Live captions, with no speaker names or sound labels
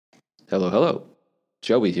Hello, hello.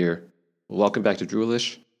 Joey here. Welcome back to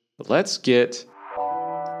Droolish. Let's get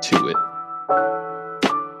to it.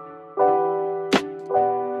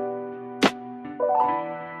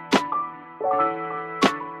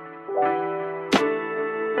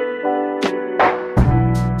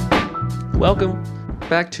 Welcome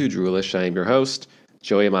back to Droolish. I am your host,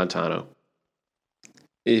 Joey Montano.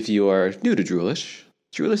 If you are new to Droolish,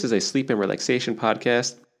 Droolish is a sleep and relaxation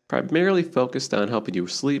podcast primarily focused on helping you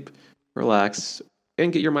sleep, relax,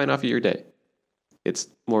 and get your mind off of your day. It's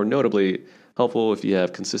more notably helpful if you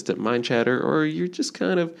have consistent mind chatter or you just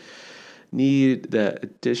kind of need that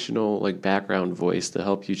additional background voice to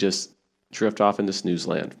help you just drift off into snooze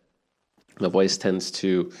land. The voice tends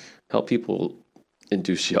to help people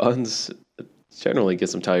induce yawns, generally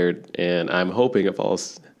gets them tired, and I'm hoping it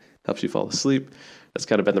helps you fall asleep. That's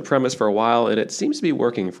kind of been the premise for a while, and it seems to be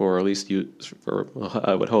working for at least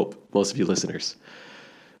I would hope, most of you listeners.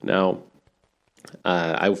 Now,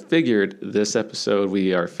 I figured this episode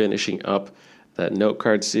we are finishing up that note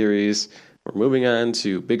card series. We're moving on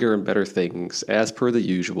to bigger and better things, as per the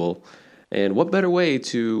usual. And what better way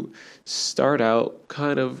to start out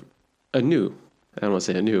kind of anew? I don't want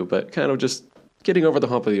to say anew, but kind of just getting over the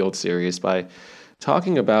hump of the old series by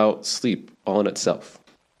talking about sleep all in itself.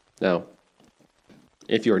 Now,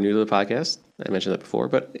 if you are new to the podcast, I mentioned that before,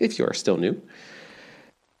 but if you are still new,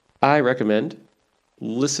 I recommend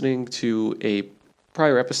listening to a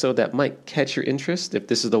prior episode that might catch your interest. If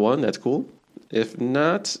this is the one, that's cool. If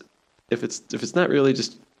not, if it's not really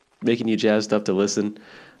just making you jazzed up to listen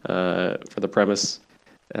for the premise,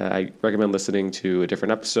 I recommend listening to a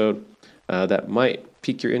different episode that might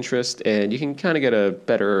pique your interest, and you can kind of get a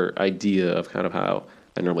better idea of kind of how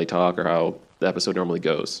I normally talk or how the episode normally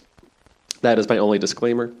goes. That is my only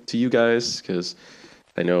disclaimer to you guys, because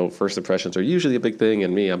I know first impressions are usually a big thing,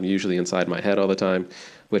 and I'm usually inside my head all the time,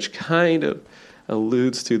 which kind of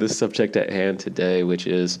alludes to the subject at hand today, which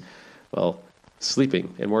is,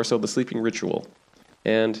 sleeping, and more so the sleeping ritual.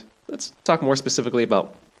 And let's talk more specifically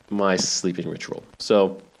about my sleeping ritual.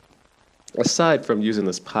 So, aside from using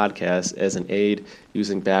this podcast as an aid,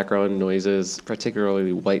 using background noises,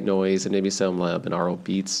 particularly white noise and maybe some binaural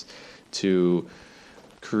beats to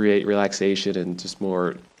create relaxation and just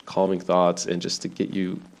more calming thoughts and just to get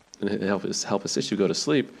you and help assist you go to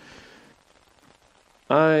sleep,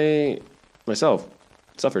 I myself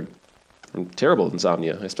suffered from terrible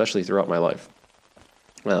insomnia, especially throughout my life.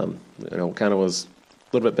 Kind of was a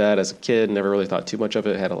little bit bad as a kid, never really thought too much of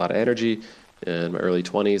it, had a lot of energy in my early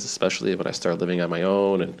 20s, especially when I started living on my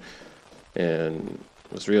own and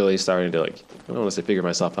was really starting to I don't want to say figure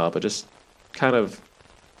myself out, but just kind of,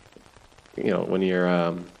 when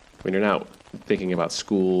you're not thinking about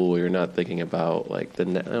school, you're not thinking about I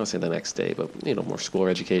don't say the next day, but more school or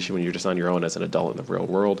education, when you're just on your own as an adult in the real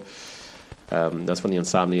world. That's when the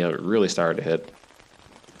insomnia really started to hit,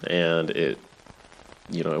 and it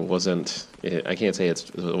wasn't. I can't say it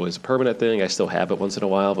was always a permanent thing. I still have it once in a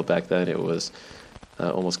while, but back then it was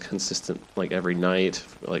almost consistent, every night,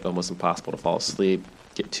 almost impossible to fall asleep.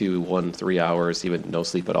 Get 2, 1, 3 hours, even no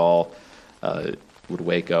sleep at all. Would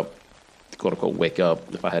wake up, quote unquote, wake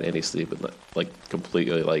up if I had any sleep, but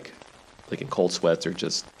completely in cold sweats or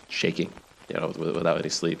just shaking, without any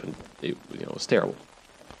sleep, and it was terrible.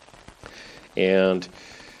 And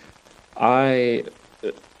I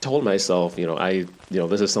told myself,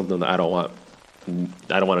 this is something that I don't want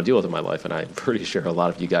to deal with in my life, and I'm pretty sure a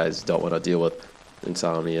lot of you guys don't want to deal with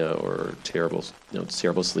insomnia or terrible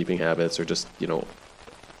sleeping habits or just low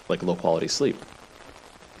quality sleep.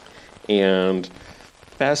 And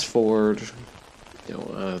fast forward,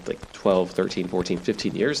 12, 13, 14,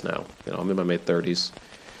 15 years now. I'm in my mid-30s,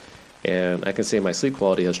 and I can say my sleep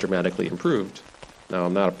quality has dramatically improved. Now,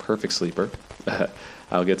 I'm not a perfect sleeper.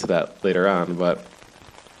 I'll get to that later on, but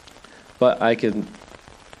I can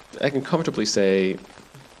comfortably say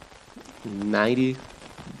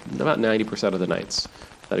about 90% of the nights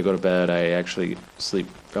that I go to bed, I actually sleep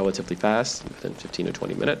relatively fast, within 15 to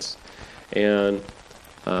 20 minutes. And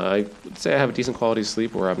I would say I have a decent quality of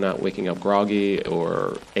sleep where I'm not waking up groggy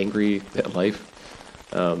or angry at life.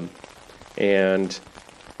 And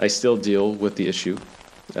I still deal with the issue.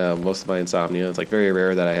 Most of my insomnia, it's very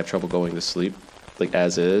rare that I have trouble going to sleep,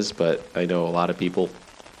 as is, but I know a lot of people,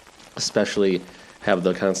 especially, have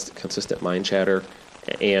the consistent mind chatter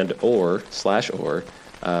or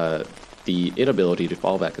the inability to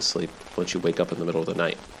fall back asleep once you wake up in the middle of the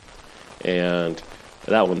night. And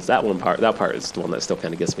that part is the one that still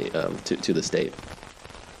kind of gets me to this date.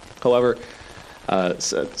 However,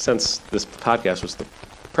 since this podcast was the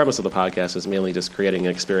premise of the podcast is mainly just creating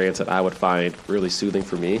an experience that I would find really soothing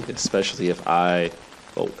for me, especially if I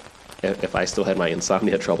if I still had my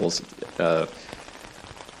insomnia troubles, how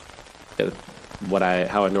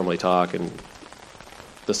I normally talk and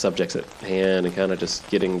the subjects at hand, and kind of just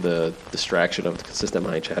getting the distraction of the consistent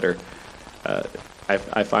mind chatter.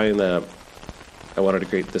 I find that I wanted to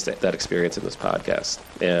create that experience in this podcast,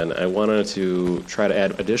 and I wanted to try to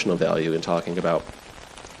add additional value in talking about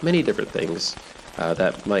many different things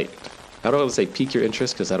that might, I don't want to say pique your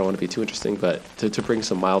interest because I don't want to be too interesting, but to bring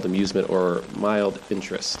some mild amusement or mild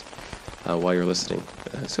interest while you're listening.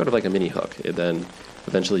 Sort of like a mini hook, and then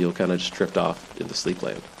eventually you'll kind of just drift off into sleep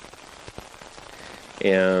land.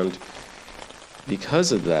 And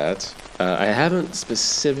because of that, I haven't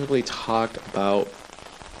specifically talked about,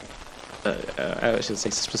 I shouldn't say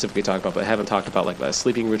specifically talk about, but I haven't talked about like a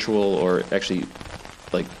sleeping ritual, or actually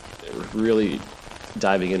like really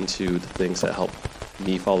diving into the things that help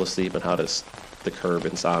me fall asleep and how to curb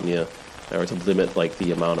insomnia, or to limit like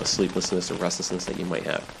the amount of sleeplessness or restlessness that you might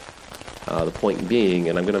have. The point being,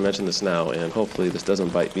 and I'm going to mention this now, and hopefully this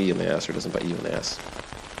doesn't bite me in the ass or doesn't bite you in the ass,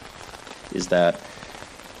 is that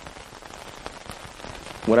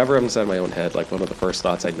whenever I'm inside my own head, like one of the first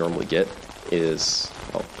thoughts I normally get is,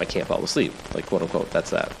 well, I can't fall asleep, like quote unquote,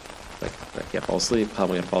 that's that. Like, I can't fall asleep, how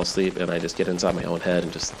am I going to fall asleep? And I just get inside my own head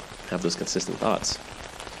and just have those consistent thoughts.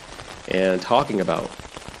 And talking about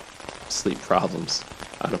sleep problems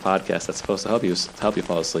on a podcast that's supposed to help you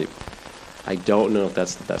fall asleep, I don't know if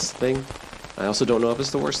that's the best thing. I also don't know if it's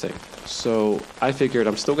the worst thing. So I figured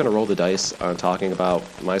I'm still going to roll the dice on talking about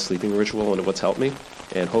my sleeping ritual and what's helped me,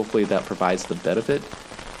 and hopefully that provides the benefit,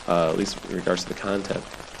 at least in regards to the content.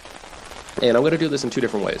 And I'm going to do this in two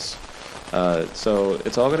different ways. So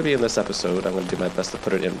it's all going to be in this episode. I'm going to do my best to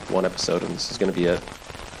put it in one episode, and this is going to be it.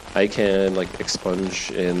 I can like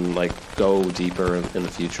expunge and like go deeper in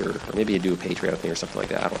the future, or maybe do a Patreon thing or something like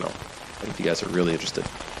that. I don't know if you guys are really interested.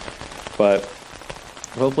 But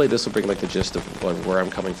hopefully this will bring like the gist of where I'm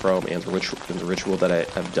coming from and the ritual that I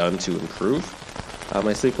have done to improve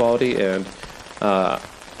my sleep quality. And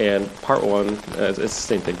part one, it's the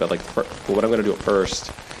same thing, but like what I'm going to do at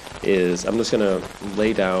first is I'm just going to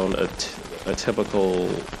lay down a typical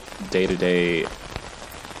day-to-day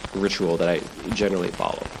ritual that I generally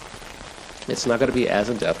follow. It's not going to be as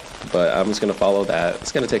in-depth, but I'm just going to follow that.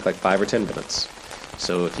 It's going to take like 5 or 10 minutes.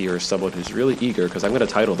 So if you're someone who's really eager, because I'm going to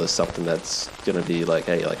title this something that's going to be like,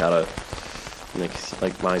 hey, like how to make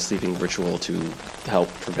like my sleeping ritual to help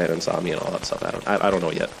prevent insomnia and all that stuff. I don't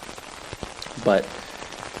know yet. But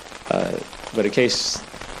in case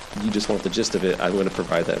you just want the gist of it, I'm going to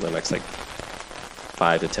provide that in the next like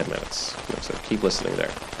 5 to 10 minutes. So keep listening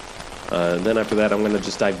there. Then after that, I'm going to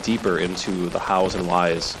just dive deeper into the hows and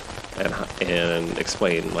whys and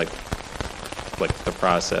explain like the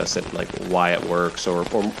process and like why it works, or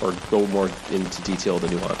go more into detail the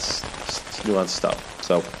nuanced stuff.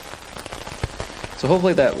 So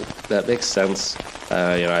hopefully that makes sense.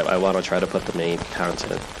 I want to try to put the main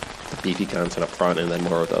content, the beefy content up front, and then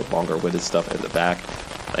more of the longer winded stuff in the back.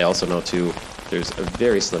 I also know too, there's a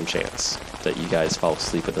very slim chance that you guys fall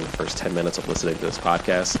asleep within the first 10 minutes of listening to this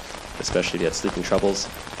podcast, especially if you had sleeping troubles.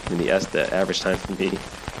 I mean, the average time for me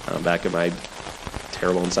back in my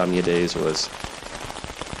terrible insomnia days was,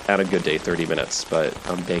 on a good day, 30 minutes, but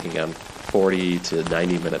I'm banking on 40 to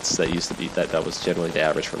 90 minutes. That used to be, that was generally the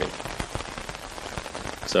average for me.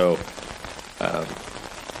 So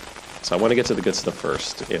I want to get to the good stuff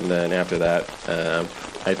first, and then after that,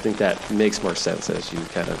 I think that makes more sense as you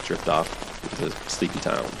kind of drift off into sleepy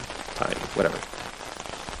time, whatever.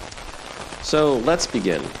 So let's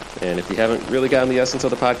begin. And if you haven't really gotten the essence of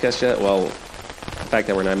the podcast yet, well, the fact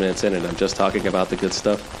that we're 9 minutes in and I'm just talking about the good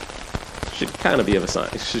stuff should kind of be of a sign.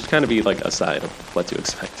 It should kind of be like a sign of what to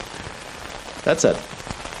expect. That said,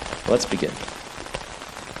 let's begin.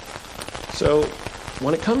 So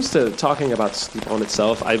when it comes to talking about sleep on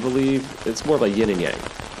itself, I believe it's more of a yin and yang.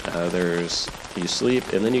 You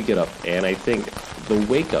sleep and then you get up, and I think the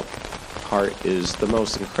wake up part is the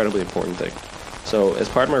most incredibly important thing. So as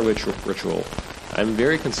part of my ritual, I'm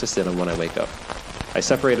very consistent on when I wake up. I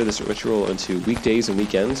separated this ritual into weekdays and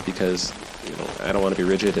weekends because I don't want to be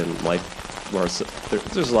rigid in life.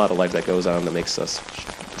 There's a lot of life that goes on that makes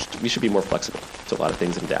we should be more flexible to a lot of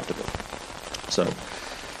things and adaptable. So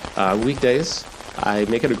weekdays, I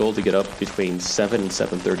make it a goal to get up between 7 and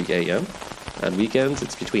 7:30 a.m. On weekends,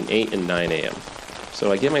 it's between 8 and 9 a.m.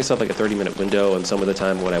 So I give myself like a 30-minute window, and some of the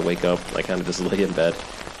time when I wake up, I kind of just lay in bed,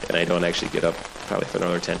 and I don't actually get up probably for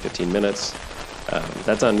another 10, 15 minutes.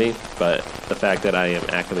 That's on me, but the fact that I am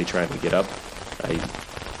actively trying to get up,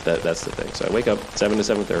 that's the thing. So I wake up 7 to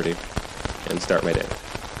 7:30 and start my day.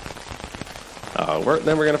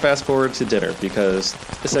 Then we're going to fast forward to dinner, because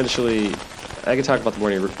essentially I can talk about the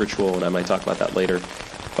morning ritual, and I might talk about that later,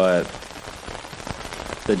 but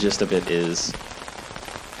the gist of it is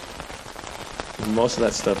most of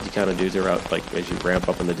that stuff you kind of do throughout, like as you ramp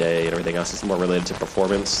up in the day and everything else, is more related to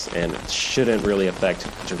performance, and it shouldn't directly affect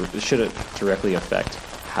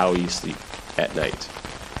how you sleep at night,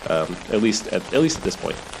 at least at this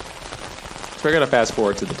point. So we're gonna fast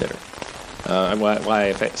forward to the dinner. And why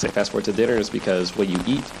I say fast forward to dinner is because what you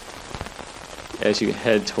eat as you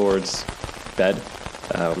head towards bed,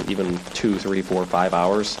 even 2, 3, 4, 5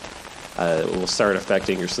 hours, will start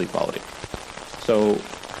affecting your sleep quality. So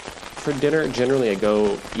for dinner, generally I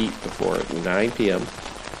go eat before 9 p.m.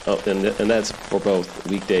 And that's for both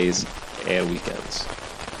weekdays and weekends.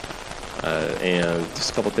 And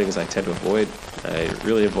just a couple things I tend to avoid. I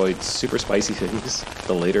really avoid super spicy things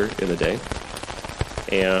the later in the day.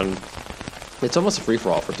 And it's almost a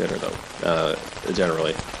free-for-all for dinner, though,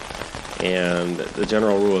 generally. And the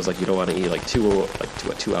general rule is, like, you don't want to eat, like, 2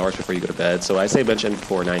 hours before you go to bed. So I say mention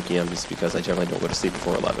before 9 p.m. just because I generally don't go to sleep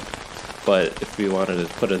before 11. But if we wanted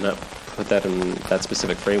to put that in that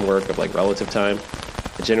specific framework of, like, relative time,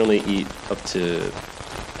 I generally eat up to,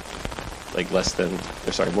 like,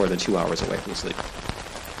 more than 2 hours away from sleep.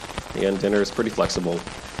 Again, dinner is pretty flexible.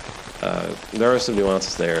 There are some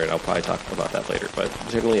nuances there, and I'll probably talk about that later, but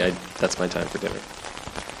generally that's my time for dinner.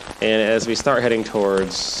 And as we start heading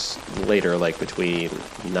towards later, like between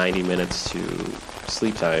 90 minutes to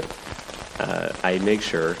sleep time, I make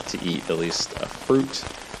sure to eat at least a fruit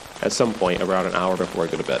at some point around an hour before I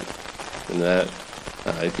go to bed. And that,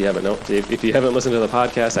 if you haven't listened to the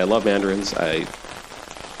podcast, I love mandarins.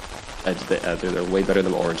 They're way better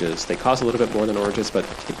than oranges. They cost a little bit more than oranges, but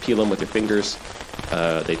you can peel them with your fingers.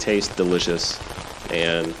 They taste delicious,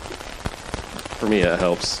 and for me, it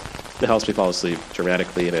helps me fall asleep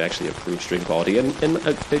dramatically, and it actually improves dream quality, and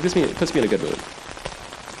it puts me in a good mood.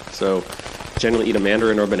 So, generally eat a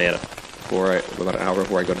mandarin or banana about an hour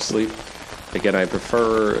before I go to sleep. Again, I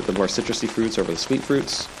prefer the more citrusy fruits over the sweet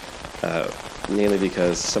fruits, mainly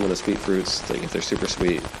because some of the sweet fruits, like if they're super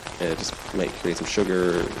sweet, it just might create some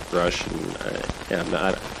sugar rush, and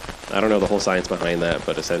I don't know the whole science behind that,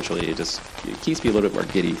 but essentially it keeps me a little bit more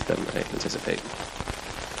giddy than I anticipate.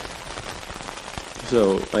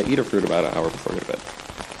 So I eat a fruit about an hour before I go to bed.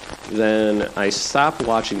 Then I stop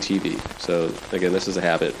watching TV. So again, this is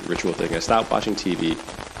a ritual thing. I stop watching TV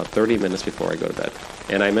about 30 minutes before I go to bed.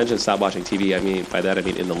 And I mentioned stop watching TV, by that I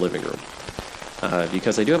mean in the living room.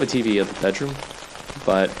 Because I do have a TV in the bedroom,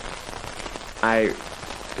 but I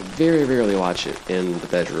very rarely watch it in the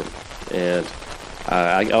bedroom. And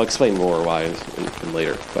I'll explain more why in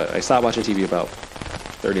later. But I stop watching TV about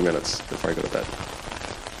 30 minutes before I go to bed.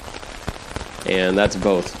 And that's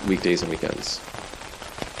both weekdays and weekends.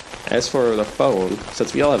 As for the phone,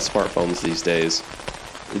 since we all have smartphones these days,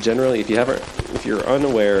 generally if you're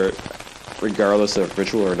unaware, regardless of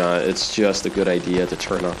ritual or not, it's just a good idea to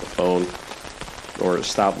turn off the phone or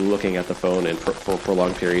stop looking at the phone for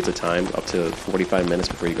prolonged periods of time, up to 45 minutes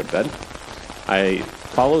before you go to bed. I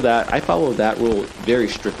follow that rule very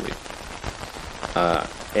strictly.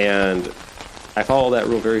 And I follow that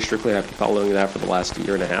rule very strictly. I've been following that for the last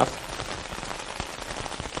year and a half.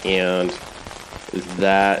 And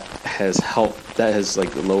that has helped,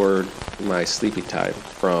 like lowered my sleeping time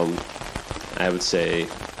from, I would say,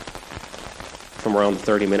 from around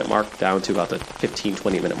the 30-minute mark down to about the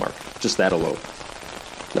 15-20-minute mark. Just that alone.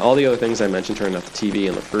 Now, all the other things I mentioned, turning off the TV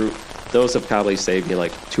and the fruit, those have probably saved me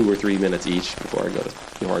like 2 or 3 minutes each before I go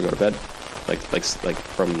to bed. Like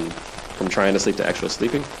from trying to sleep to actual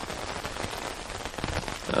sleeping.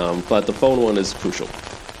 But the phone one is crucial.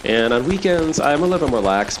 And on weekends, I'm a little bit more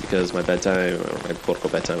lax because my bedtime, or my political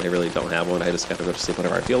bedtime, I really don't have one. I just kind of go to sleep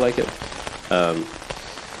whenever I feel like it.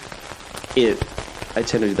 I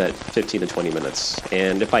tend to do that 15 to 20 minutes.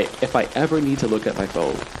 And if I ever need to look at my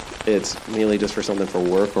phone, it's mainly just for something for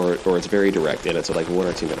work, or it's very direct, and it's like 1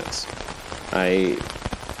 or 2 minutes. I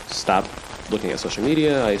stop looking at social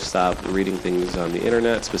media. I stop reading things on the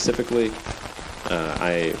internet specifically.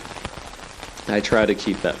 I try to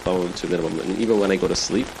keep that phone to a minimum, and even when I go to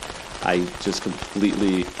sleep, I just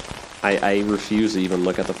completely, I refuse to even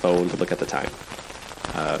look at the phone to look at the time,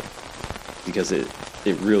 because it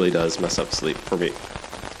really does mess up sleep for me.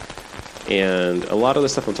 And a lot of the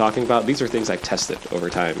stuff I'm talking about, these are things I've tested over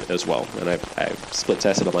time as well, and I've split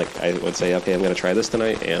tested. I would say, okay, I'm going to try this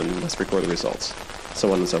tonight, and let's record the results,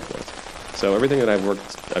 so on and so forth. So everything that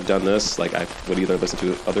I've done this, like I would either listen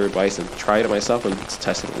to other advice and try it myself and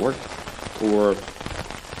test if it worked, or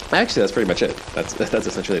actually that's pretty much it. That's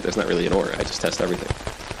essentially it. There's not really an order. I just test everything.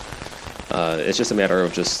 It's just a matter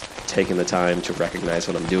of just taking the time to recognize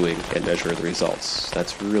what I'm doing and measure the results.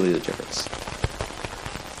 That's really the difference.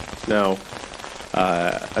 Now,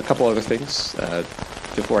 a couple other things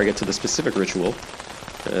before I get to the specific ritual.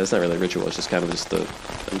 It's not really a ritual, it's just kind of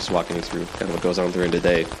I'm just walking you through kind of what goes on during the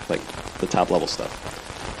day, like the top level stuff.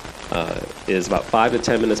 Is about 5 to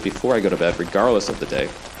 10 minutes before I go to bed, regardless of the day,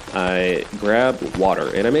 I grab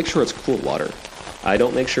water, and I make sure it's cool water. I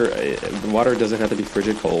don't make sure, the water doesn't have to be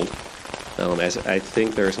frigid cold. As I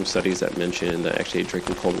think there are some studies that mention that actually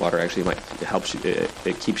drinking cold water actually helps you,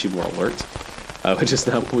 it keeps you more alert, which is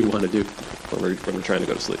not what we want to do when we're trying to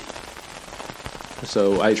go to sleep.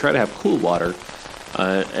 So I try to have cool water,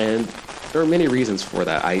 and there are many reasons for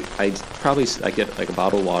that. I get like a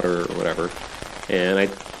bottle of water or whatever, and I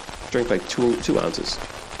drink like two ounces.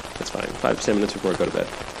 That's fine. 5 to 10 minutes before I go to bed.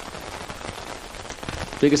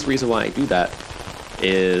 Biggest reason why I do that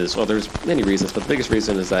is, well, there's many reasons, but the biggest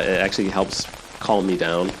reason is that it actually helps calm me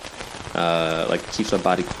down, like keeps my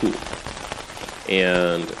body cool,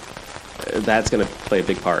 and that's going to play a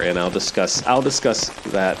big part. And I'll discuss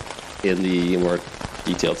that in the more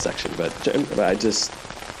detailed section. But I just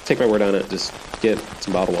take my word on it. Just get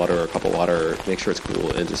some bottled water or a cup of water, make sure it's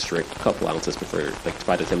cool, and just drink a couple ounces before, like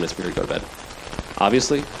 5 to 10 minutes before you go to bed.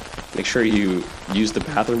 Obviously, make sure you use the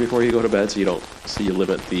bathroom before you go to bed, so you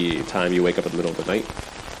limit the time you wake up in the middle of the night.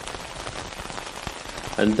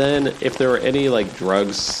 And then if there are any like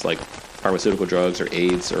drugs, like pharmaceutical drugs or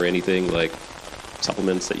aids or anything like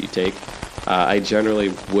supplements that you take, I generally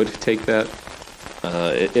would take that.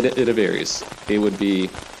 It varies. It would be,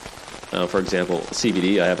 for example,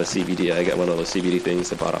 CBD. I have a CBD. I got one of those CBD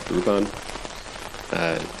things I bought off Groupon.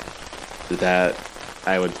 That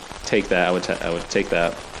I would take that. I would take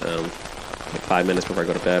that like 5 minutes before I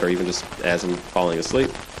go to bed, or even just as I'm falling asleep.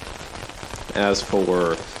 As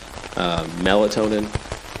for melatonin,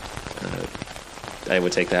 I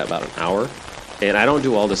would take that about an hour. And I don't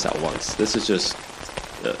do all this at once. This is just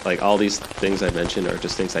like all these things I mentioned are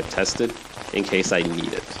just things I've tested in case I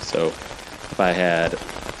need it. So if I had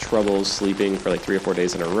trouble sleeping for like 3 or 4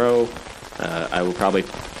 days in a row, I will probably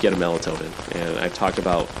get a melatonin. And I've talked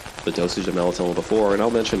about the dosage of melatonin before, and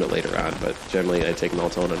I'll mention it later on, but generally I take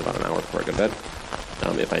melatonin about an hour before I go to bed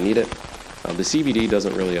if I need it. The CBD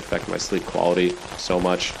doesn't really affect my sleep quality so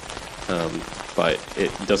much, but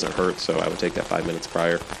it doesn't hurt, so I would take that 5 minutes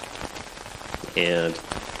prior. And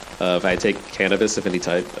if I take cannabis of any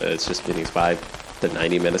type, it's just meaning 5 to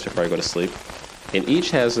 90 minutes before I go to sleep. And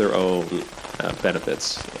each has their own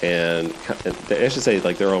benefits, and I should say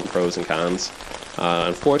like their own pros and cons.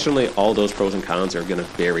 Unfortunately, all those pros and cons are going to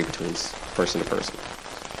vary between person to person.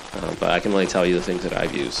 But I can only tell you the things that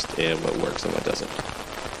I've used and what works and what doesn't.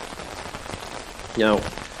 Now,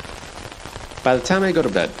 by the time I go to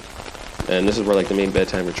bed, and this is where like the main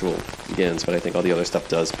bedtime ritual begins, but I think all the other stuff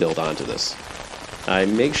does build onto this. I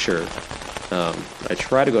make sure, I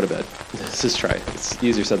try to go to bed. It's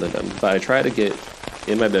easier said than done, but I try to get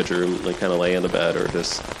in my bedroom, like kind of lay in the bed, or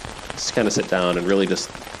just kind of sit down and really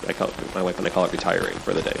just, my wife and I call it retiring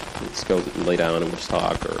for the day. Just go and lay down and we'll just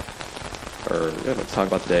talk, or talk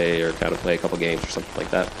about the day, or kind of play a couple games or something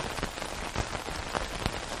like that.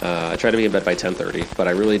 I try to be in bed by 10:30, but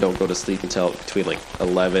I really don't go to sleep until between like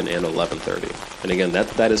 11 and 11:30. And again,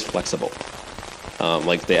 that is flexible.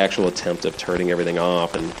 Like the actual attempt of turning everything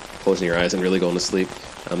off and closing your eyes and really going to sleep,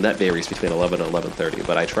 that varies between 11 and 11:30.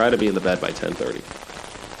 But I try to be in the bed by 10:30.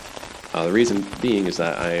 The reason being is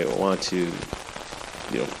that I want to,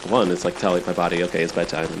 one, it's like telling my body, okay, it's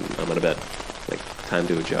bedtime and I'm going to bed. Like, time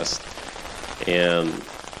to adjust. And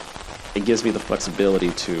it gives me the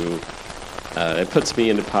flexibility to, it puts me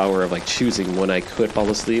in the power of like choosing when I could fall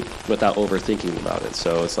asleep without overthinking about it.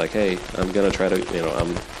 So it's like, hey, I'm going to try to,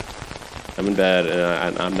 I'm in bed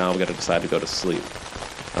and I'm now going to decide to go to sleep.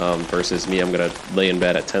 Versus me, I'm going to lay in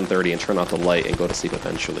bed at 10:30 and turn off the light and go to sleep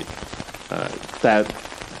eventually.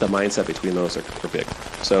 The mindset between those are big.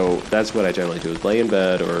 So that's what I generally do, is lay in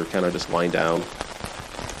bed or kind of just wind down.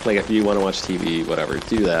 Like if you want to watch TV, whatever,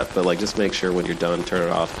 do that. But like just make sure when you're done, turn it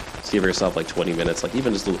off. Just give yourself like 20 minutes. Like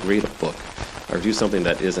even just read a book or do something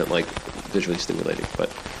that isn't like visually stimulating. But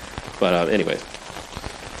anyway,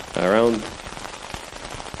 around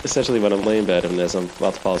essentially when I'm laying in bed and as I'm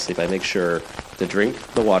about to fall asleep, I make sure to drink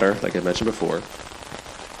the water, like I mentioned before.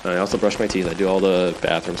 I also brush my teeth. I do all the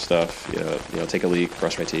bathroom stuff, take a leak,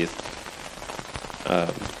 brush my teeth.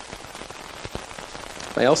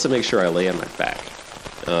 I also make sure I lay on my back.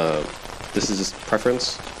 This is just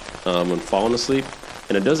preference when falling asleep,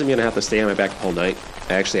 and it doesn't mean I have to stay on my back the whole night.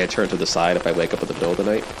 I turn to the side if I wake up in the middle of the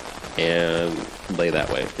night and lay that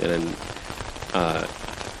way.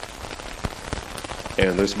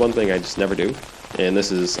 And there's one thing I just never do, and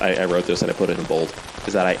this is, I wrote this and I put it in bold,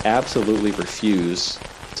 is that I absolutely refuse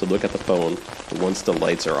to look at the phone once the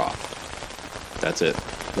lights are off. That's it.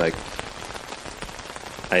 Like,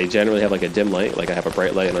 I generally have like a dim light, like I have a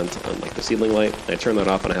bright light on like the ceiling light. I turn that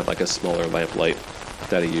off and I have like a smaller lamp light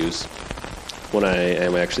that I use when I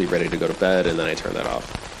am actually ready to go to bed, and then I turn that off.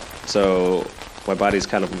 So my body's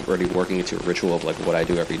kind of already working into a ritual of like what I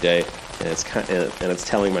do every day, and it's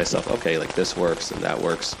telling myself, okay, like this works and that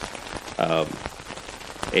works.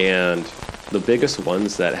 And the biggest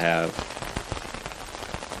ones that have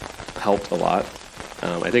helped a lot,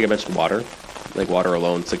 I think I mentioned water. Like water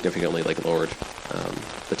alone significantly like lowered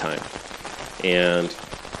the time, and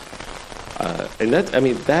that, I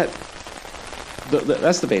mean, that's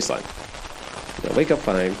the baseline. You know, wake up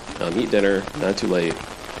fine, eat dinner, not too late,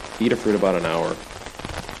 eat a fruit about an hour,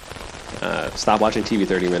 stop watching TV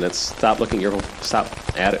 30 minutes, stop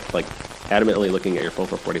adamantly looking at your phone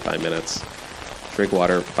for 45 minutes, drink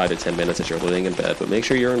water 5 to 10 minutes as you're laying in bed, but make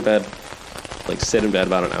sure you're in bed, like sit in bed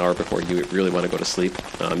about an hour before you really want to go to sleep.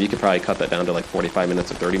 You could probably cut that down to like 45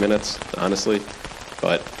 minutes or 30 minutes, honestly,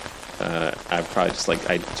 but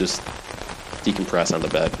I just decompress on the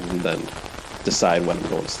bed and then decide when I'm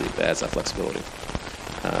going to sleep. It adds that flexibility.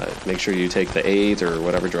 Make sure you take the aids or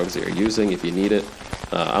whatever drugs that you're using if you need it.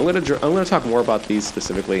 I'm gonna talk more about these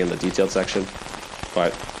specifically in the detailed section,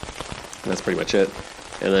 but that's pretty much it.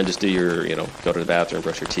 And then just do your, go to the bathroom,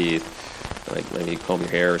 brush your teeth, like maybe comb your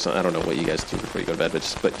hair or something. I don't know what you guys do before you go to bed,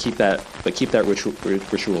 but keep that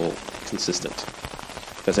ritual consistent.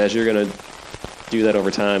 Because as you're gonna do that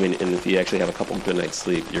over time, and if you actually have a couple good nights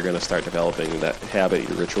sleep, you're gonna start developing that habit,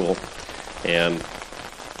 your ritual. And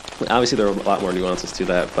obviously there are a lot more nuances to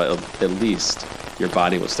that, but at least your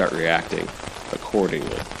body will start reacting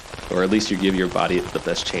accordingly, or at least you give your body the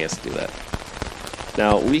best chance to do that.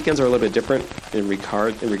 Now, weekends are a little bit different in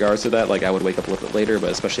regards to that. Like, I would wake up a little bit later, but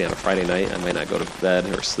especially on a Friday night, I might not go to bed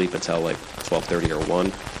or sleep until like 12:30 or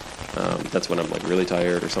 1. That's when I'm like really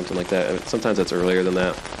tired or something like that. Sometimes it's earlier than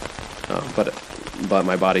that, but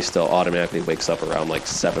my body still automatically wakes up around like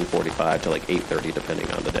 7:45 to like 8:30, depending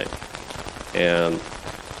on the day. And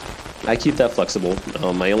I keep that flexible.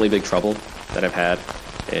 My only big trouble that I've had,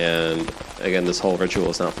 and again, this whole ritual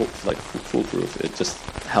is not foolproof. It just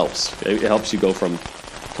helps. It helps you go from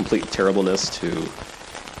complete terribleness to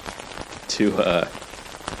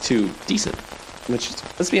decent. Which,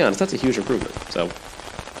 let's be honest, that's a huge improvement. So,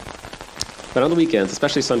 but on the weekends,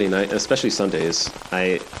 especially Sundays,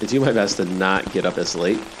 I do my best to not get up as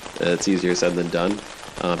late. It's easier said than done,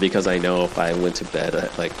 because I know if I went to bed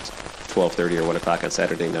at like 12:30 or 1 o'clock on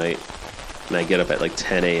Saturday night, and I get up at like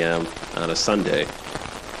 10 a.m. on a Sunday,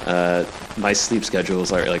 my sleep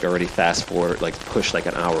schedules are like already fast forward, like push like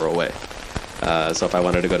an hour away. So if I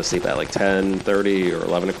wanted to go to sleep at like 10:30 or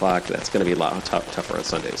 11 o'clock, that's going to be a lot tougher on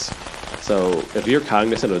Sundays. So if you're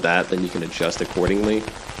cognizant of that, then you can adjust accordingly.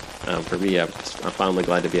 For me, I'm finally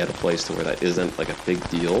glad to be at a place to where that isn't like a big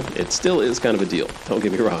deal. It still is kind of a deal. Don't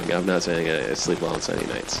get me wrong. I'm not saying I sleep well on Sunday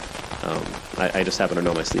nights. I just happen to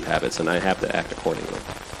know my sleep habits, and I have to act accordingly.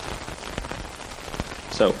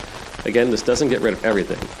 So, again, this doesn't get rid of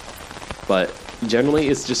everything, but generally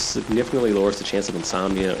it just significantly lowers the chance of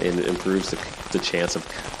insomnia and improves the chance of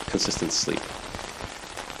consistent sleep.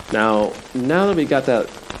 Now that we got that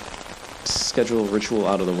schedule ritual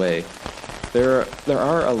out of the way, there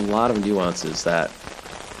are a lot of nuances that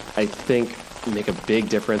I think make a big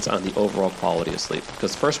difference on the overall quality of sleep.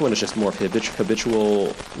 Because the first one is just more of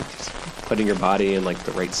habitual, putting your body in like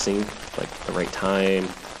the right sync, like the right time,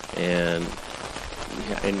 and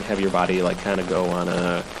have your body like kind of go on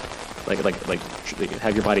a like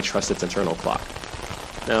have your body trust its internal clock.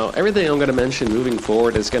 Now, everything I'm going to mention moving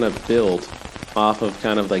forward is going to build off of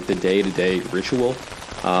kind of like the day-to-day ritual.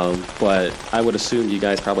 But I would assume you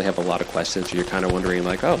guys probably have a lot of questions. You're kind of wondering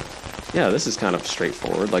like, oh, yeah, this is kind of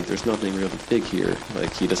straightforward. Like, there's nothing really big here.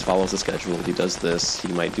 Like, he just follows the schedule. He does this.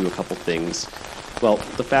 He might do a couple things. Well,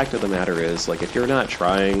 the fact of the matter is, like, if you're not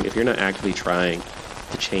actively trying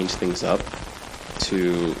to change things up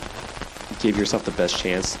to give yourself the best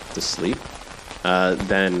chance to sleep,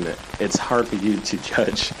 then it's hard for you to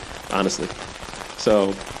judge, honestly.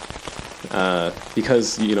 So,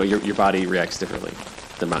 because, your body reacts differently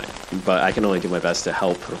than mine, but I can only do my best to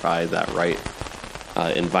help provide that right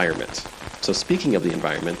environment. So speaking of the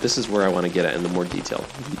environment, this is where I want to get at in the more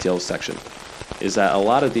detailed section, is that a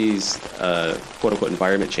lot of these quote-unquote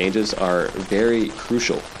environment changes are very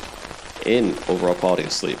crucial in overall quality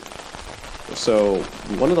of sleep. So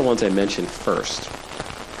one of the ones I mentioned first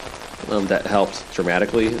that helped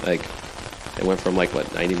dramatically, like it went from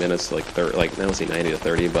 90 minutes to I don't say 90 to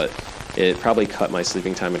 30, but it probably cut my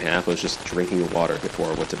sleeping time in half, was just drinking water before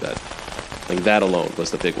I went to bed. Like, that alone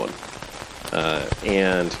was the big one.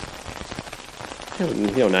 And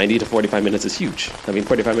 90 to 45 minutes is huge. I mean,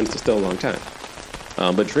 45 minutes is still a long time.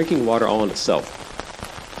 But drinking water all in itself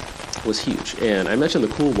was huge. And I mentioned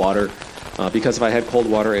the cool water because if I had cold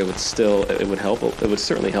water, it would help. It would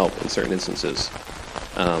certainly help in certain instances.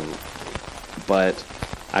 But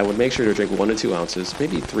I would make sure to drink 1 to 2 ounces,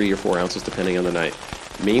 maybe 3 or 4 ounces depending on the night.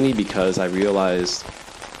 Mainly because I realized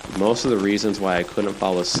most of the reasons why I couldn't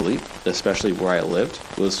fall asleep, especially where I lived,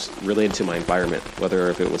 was related to my environment. Whether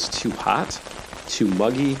if it was too hot, too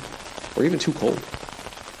muggy, or even too cold.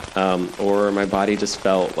 Or my body just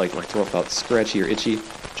felt like my throat felt scratchy or itchy.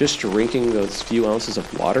 Just drinking those few ounces of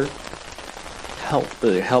water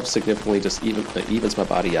helps significantly, just evens my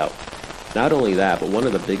body out. Not only that, but one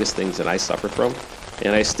of the biggest things that I suffer from,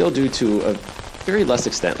 and I still do to a very less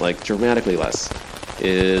extent, like dramatically less,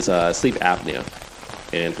 is sleep apnea.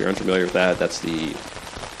 And if you're unfamiliar with that, it's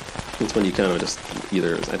when you kind of just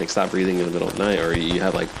either, I think, stop breathing in the middle of the night, or you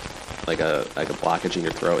have like a blockage in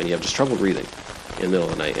your throat and you have just trouble breathing in the middle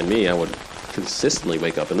of the night. And me, I would consistently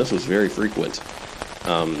wake up, and this was very frequent,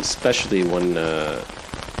 especially when I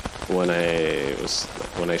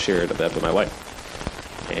shared a bed with my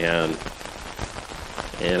wife, and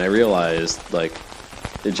I realized, like,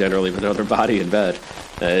 generally with another body in bed,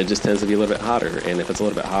 it just tends to be a little bit hotter. And if it's a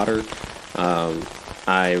little bit hotter,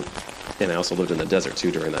 I also lived in the desert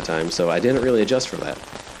too during that time, so I didn't really adjust for that.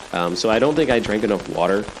 So I don't think I drank enough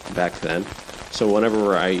water back then. So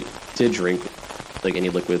whenever I did drink, like, any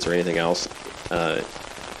liquids or anything else, I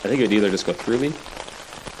think it would either just go through me,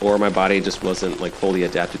 or my body just wasn't like fully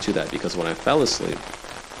adapted to that. Because when I fell asleep,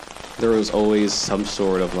 there was always some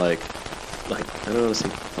sort of like I don't want to say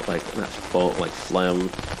like not foam, like phlegm,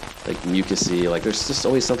 like mucusy. Like there's just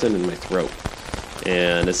always something in my throat.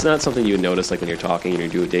 And it's not something you would notice like when you're talking and you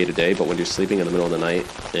do it day to day, but when you're sleeping in the middle of the night,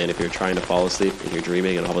 and if you're trying to fall asleep and you're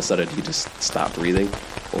dreaming and all of a sudden you just stop breathing,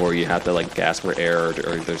 or you have to like gasp for air,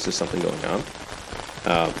 or there's just something going on,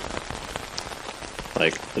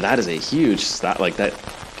 like that is a huge stop. Like that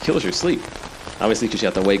kills your sleep. Obviously, because you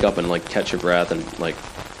have to wake up and like catch your breath and like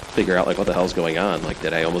figure out like what the hell's going on. Like,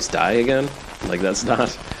 did I almost die again? Like that's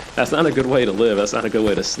not a good way to live. That's not a good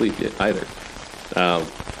way to sleep either.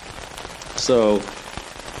 So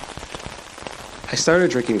I started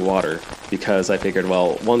drinking water because I figured,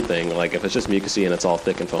 well, one thing, like if it's just mucusy and it's all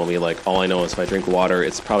thick and foamy, like all I know is if I drink water,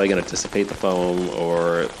 it's probably going to dissipate the foam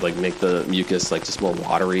or like make the mucus like just more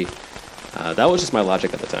watery. That was just my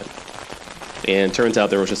logic at the time. And turns out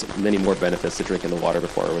there was just many more benefits to drinking the water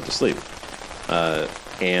before I went to sleep.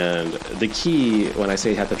 And the key when I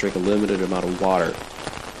say you have to drink a limited amount of water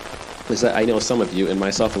is that I know some of you, and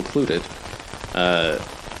myself included,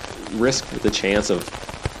 risk the chance of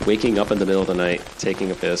waking up in the middle of the night,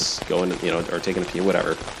 taking a piss, going, or taking a pee,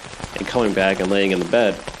 whatever, and coming back and laying in the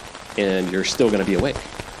bed, and you're still going to be awake.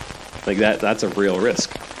 Like that's a real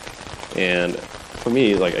risk. And for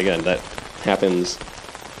me, like, again, that happens,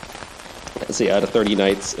 let's see, out of 30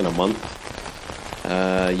 nights in a month,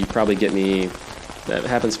 you probably get me, that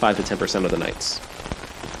happens 5 to 10% of the nights.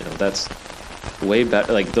 That's way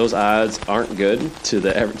better. Like those odds aren't good to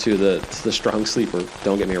the strong sleeper,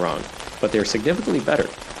 don't get me wrong, but they're significantly better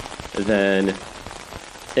than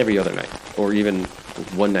every other night, or even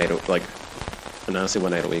one night, like, and not say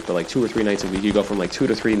one night a week, but like 2 or 3 nights a week. You go from like 2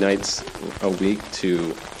 to 3 nights a week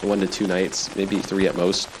to 1 to 2 nights, maybe 3 at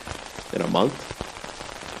most, in a month.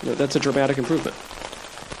 That's a dramatic improvement.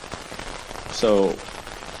 So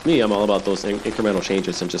me, I'm all about those incremental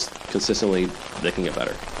changes and just consistently making it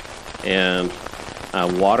better. And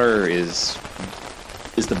water is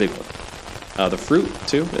the big one. The fruit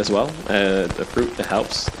too, as well. The fruit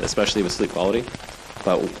helps, especially with sleep quality.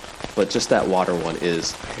 But just that water one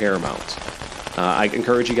is paramount. I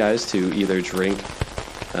encourage you guys to either drink,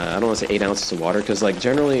 I don't want to say 8 ounces of water, because like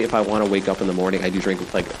generally if I want to wake up in the morning, I do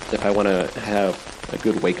drink, like if I want to have a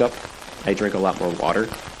good wake up, I drink a lot more water.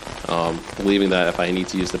 Believing that if I need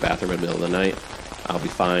to use the bathroom in the middle of the night, I'll be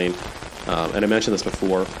fine. And I mentioned this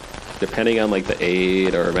before, depending on like the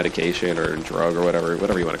aid or medication or drug or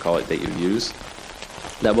whatever you want to call it that you use,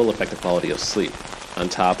 that will affect the quality of sleep on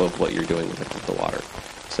top of what you're doing with the water.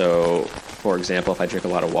 So, for example, if I drink a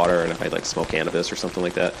lot of water and if I like smoke cannabis or something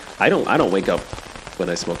like that, I don't wake up when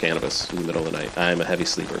I smoke cannabis in the middle of the night. I'm a heavy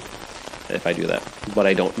sleeper if I do that, but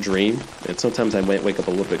I don't dream, and sometimes I might wake up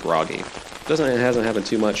a little bit groggy. It hasn't happened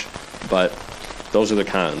too much, but those are the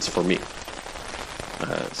cons for me.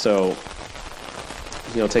 So,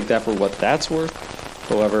 take that for what that's worth.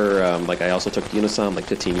 However, like I also took Unisom like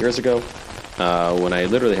 15 years ago, when I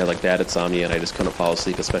literally had like bad insomnia and I just couldn't fall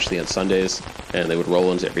asleep, especially on Sundays, and they would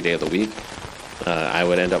roll into every day of the week. I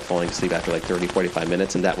would end up falling asleep after like 30, 45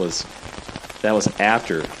 minutes, and that was that was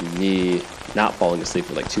after me not falling asleep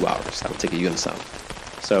for like 2 hours. I would take a Unisom.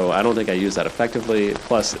 So I don't think I used that effectively.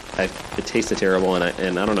 Plus, it tasted terrible, and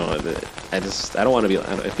I don't know. I don't want to be.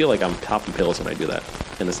 I feel like I'm popping pills when I do that,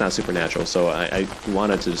 and it's not supernatural. So I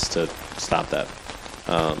wanted to stop that.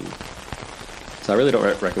 So I really don't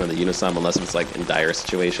recommend the Unisom unless it's like in dire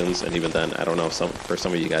situations, and even then, I don't know for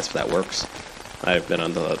some of you guys if that works. I've been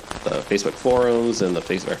on the Facebook forums and the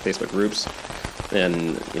Facebook groups,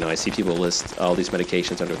 and I see people list all these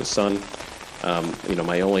medications under the sun.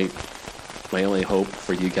 My only hope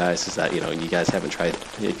for you guys is that you guys haven't tried.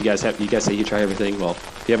 If you guys say you try everything, well,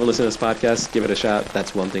 if you haven't listened to this podcast, give it a shot.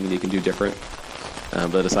 That's one thing you can do different.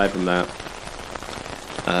 But aside from that,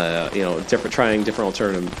 trying different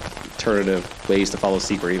alternative ways to fall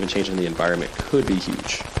asleep or even changing the environment could be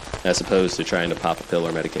huge, as opposed to trying to pop a pill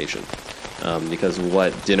or medication. Because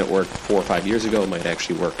what didn't work 4 or 5 years ago might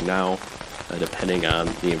actually work now, depending on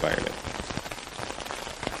the environment.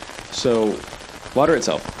 So, water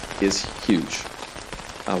itself is huge.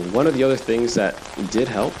 One of the other things that did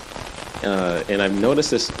help, and I've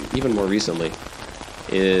noticed this even more recently,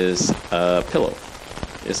 is a pillow.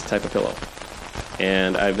 It's a type of pillow.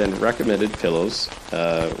 And I've been recommended pillows.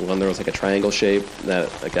 One, there was like a triangle shape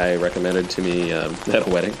that a guy recommended to me at a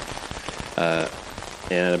wedding.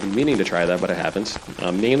 And I've been meaning to try that, but I haven't.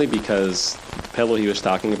 Mainly because the pillow he was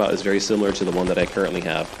talking about is very similar to the one that I currently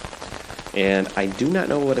have. And I do not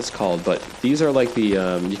know what it's called, but these are like the,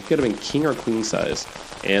 you can get them in king or queen size.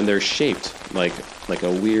 And they're shaped like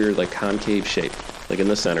a weird, like concave shape, like in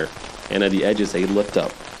the center. And at the edges, they lift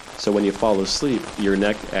up. So when you fall asleep, your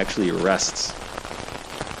neck actually rests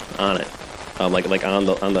on it. Like on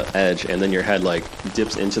the edge, and then your head like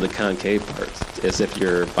dips into the concave part, as if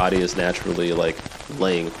your body is naturally like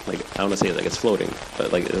laying. Like I want to say like it's floating,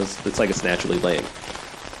 but like it's like it's naturally laying.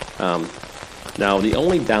 Now the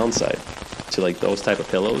only downside to like those type of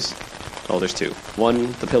pillows, there's two.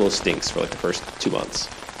 One, the pillow stinks for like the first 2 months,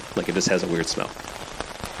 like it just has a weird smell.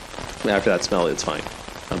 After that smell, it's fine.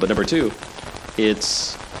 But number two,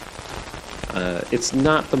 it's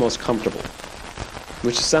not the most comfortable.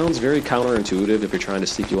 Which sounds very counterintuitive. If you're trying to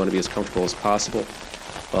sleep, you want to be as comfortable as possible.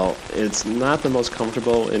 Well, it's not the most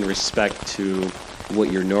comfortable in respect to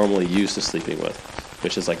what you're normally used to sleeping with,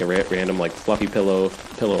 which is like a random like fluffy pillow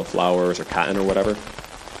of flowers or cotton or whatever.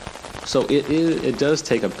 So it does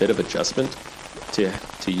take a bit of adjustment to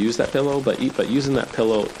use that pillow, but using that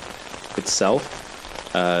pillow itself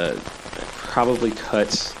probably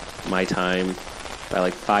cuts my time by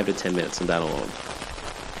like 5 to 10 minutes in that alone.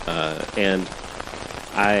 And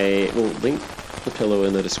I will link the pillow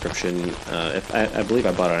in the description. I believe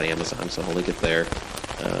I bought it on Amazon, so I'll link it there.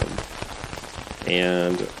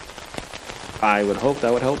 And I would hope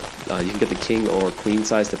that would help. You can get the king or queen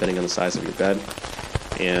size depending on the size of your bed.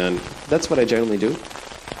 And that's what I generally do.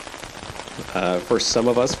 For some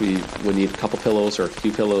of us, we would need a couple pillows or a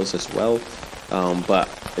few pillows as well. But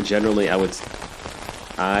generally, I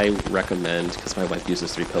recommend, because my wife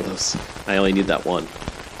uses 3 pillows, I only need that one.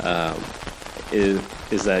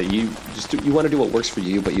 Is that you want to do what works for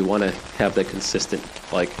you, but you want to have the consistent,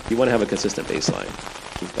 you want to have a consistent baseline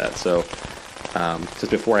with that. So, because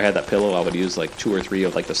before I had that pillow, I would use like 2 or 3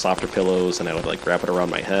 of like the softer pillows, and I would like wrap it around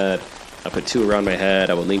my head. I put 2 around my head.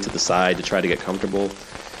 I would lean to the side to try to get comfortable,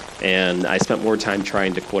 and I spent more time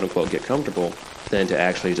trying to quote unquote get comfortable than to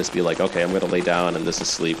actually just be like, okay, I'm going to lay down and this is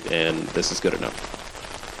sleep and this is good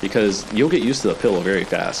enough. Because you'll get used to the pillow very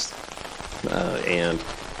fast, and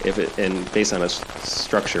based on a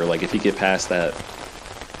structure, like if you get past that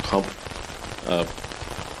hump of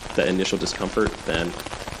the initial discomfort, then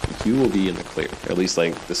you will be in the clear, at least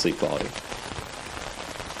like the sleep quality.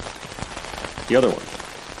 The other one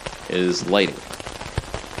is lighting.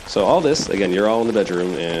 So all this, again, you're all in the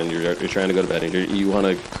bedroom and you're trying to go to bed, and you want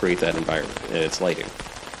to create that environment, and it's lighting.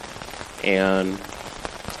 And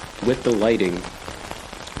with the lighting,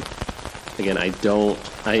 again,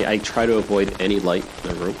 I try to avoid any light in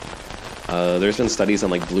the room. There's been studies on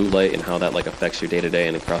like blue light and how that like affects your day-to-day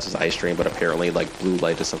and it crosses eye strain, but apparently like blue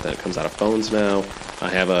light is something that comes out of phones now. I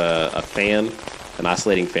have a fan, an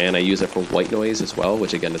oscillating fan. I use it for white noise as well,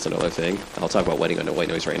 which again is another thing. I'll talk about white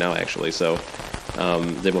noise right now actually. So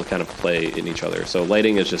they will kind of play in each other. So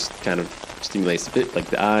lighting is just kind of stimulates a bit like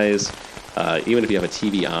the eyes, even if you have a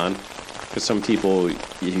TV on. For some people,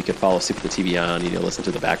 you can fall asleep with the TV on, listen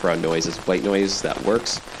to the background noises, white noise, that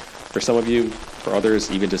works. For some of you, for others,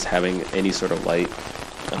 even just having any sort of light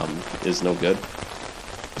is no good.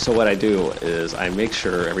 So what I do is I make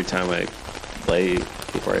sure every time I lay,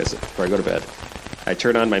 before I go to bed, I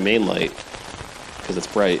turn on my main light, because it's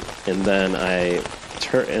bright, and then I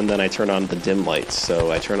then I turn on the dim lights.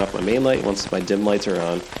 So I turn off my main light once my dim lights are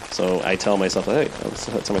on. So I tell myself,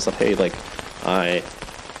 hey, like,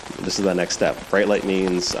 this is the next step. Bright light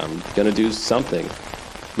means I'm gonna do something.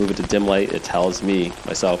 Move it to dim light. It tells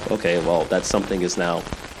myself, okay, well, that something is now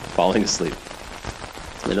falling asleep.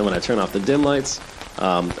 And then when I turn off the dim lights,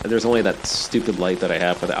 there's only that stupid light that I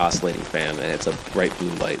have for the oscillating fan, and it's a bright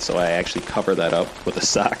blue light. So I actually cover that up with a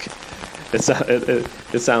sock. It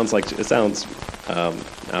sounds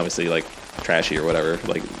obviously like trashy or whatever.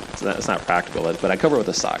 Like it's not practical, but I cover it with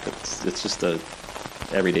a sock. It's just a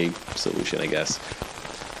everyday solution, I guess.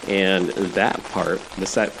 And that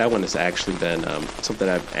one has actually been something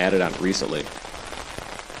I've added on recently,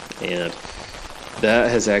 and that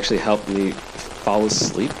has actually helped me fall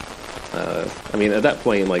asleep. I mean, at that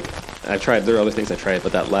point, like there are other things I tried,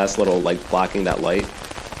 but that last little, like, blocking that light,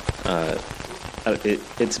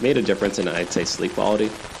 it's made a difference in, I'd say, sleep quality.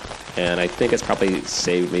 And I think it's probably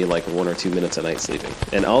saved me like 1 or 2 minutes a night sleeping.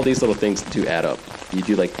 And all these little things do add up. You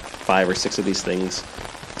do like 5 or 6 of these things,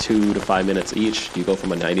 2 to 5 minutes each. You go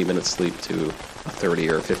from a 90-minute sleep to a 30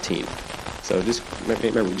 or 15. So just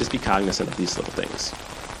remember, just be cognizant of these little things.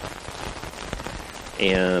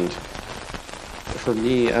 And for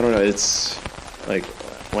me, I don't know, it's like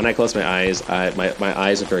when I close my eyes, my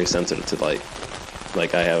eyes are very sensitive to light.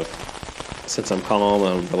 Like I have, since I'm calm,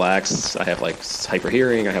 I'm relaxed, I have like hyper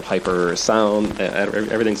hearing, I have hyper sound,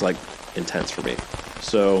 everything's like intense for me.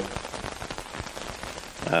 So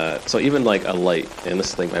even like a light, and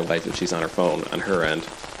this is like my wife, if she's on her phone, on her end,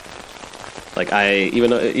 like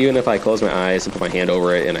even if I close my eyes and put my hand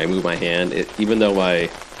over it and I move my hand, even though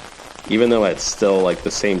it's still like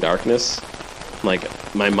the same darkness, like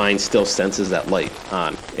my mind still senses that light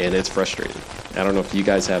on, and it's frustrating. I don't know if you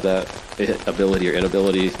guys have that ability or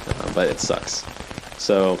inability, but it sucks.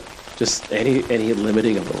 So just any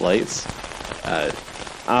limiting of the lights,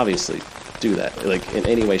 obviously do that, like in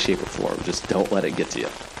any way, shape, or form. Just don't let it get to you.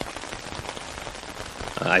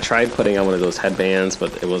 I tried putting on one of those headbands,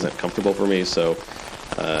 but it wasn't comfortable for me, so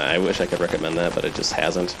I wish I could recommend that, but it just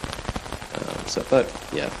hasn't. But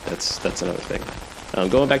yeah, that's another thing.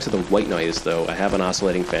 Going back to the white noise, though, I have an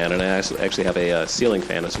oscillating fan, and I actually have a ceiling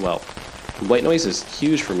fan as well. White noise is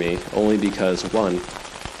huge for me, only because one,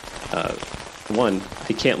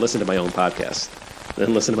 I can't listen to my own podcast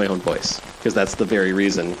and listen to my own voice, because that's the very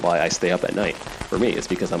reason why I stay up at night. For me, it's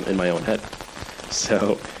because I'm in my own head.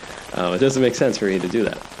 So it doesn't make sense for me to do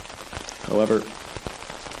that. However,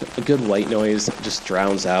 a good white noise just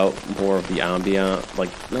drowns out more of the ambient,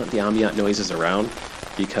 not the ambient noises around,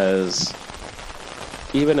 because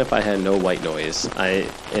even if I had no white noise,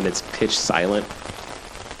 and it's pitch silent,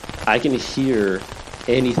 I can hear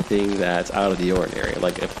anything that's out of the ordinary.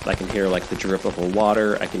 Like if I can hear like the drip of the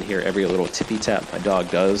water, I can hear every little tippy tap my dog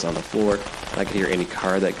does on the floor. I can hear any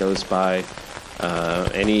car that goes by.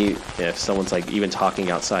 If someone's like even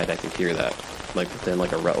talking outside, I can hear that, like within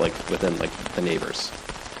the neighbors.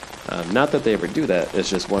 Not that they ever do that. It's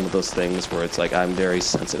just one of those things where it's like I'm very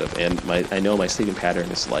sensitive, and I know my sleeping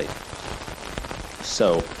pattern is light.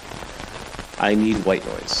 So I need white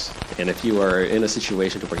noise. And if you are in a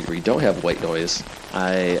situation where you don't have white noise,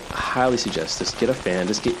 I highly suggest just get a fan,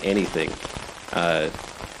 just get anything.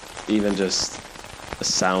 Even just the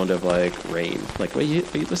sound of like rain, like what you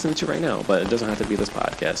listening to right now, but it doesn't have to be this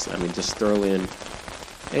podcast. I mean, just throw in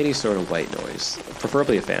any sort of white noise,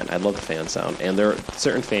 preferably a fan. I love the fan sound, and there are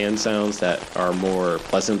certain fan sounds that are more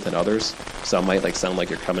pleasant than others. Some might like sound like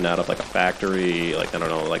you're coming out of like a factory, like I don't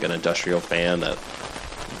know, like an industrial fan that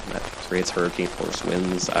creates hurricane force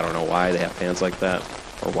winds. I don't know why they have fans like that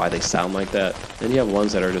or why they sound like that. Then you have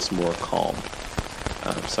ones that are just more calm.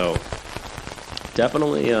 So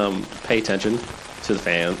definitely pay attention to the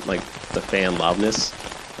fan, like the fan loudness.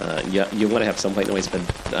 You want to have some white noise, but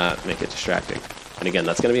not make it distracting. And again,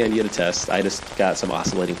 that's going to be on you to test. I just got some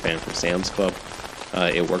oscillating fan from Sam's Club.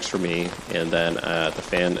 It works for me. And then the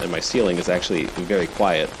fan in my ceiling is actually very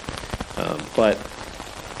quiet. But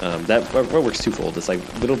that works twofold. It's like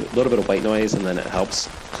a little bit of white noise, and then it helps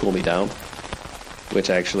cool me down. Which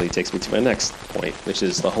actually takes me to my next point, which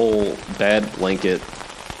is the whole bed blanket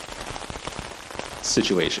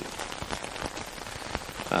situation.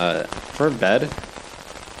 For bed,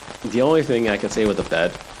 the only thing I can say with a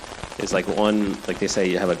bed is like they say,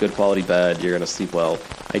 you have a good quality bed, you're going to sleep well.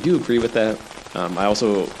 I do agree with that. I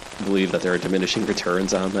also believe that there are diminishing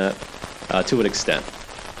returns on that to an extent.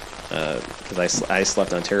 Because I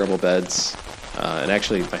slept on terrible beds, and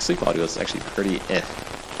actually my sleep quality was actually pretty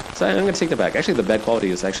So I'm going to take that back. Actually, the bed quality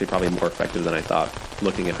is actually probably more effective than I thought,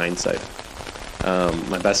 looking in hindsight.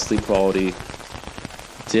 My best sleep quality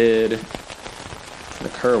did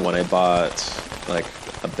occur when I bought like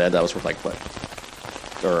a bed that was worth like what?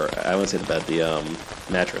 Or I wouldn't say the bed,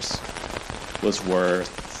 the mattress was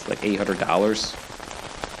worth like $800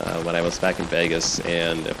 when I was back in Vegas,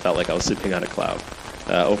 and it felt like I was sleeping on a cloud.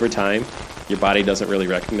 Over time, your body doesn't really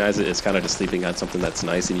recognize it. It's kind of just sleeping on something that's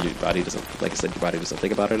nice, and your body doesn't, like I said, your body doesn't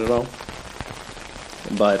think about it at all.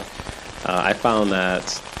 But I found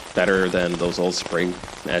that better than those old spring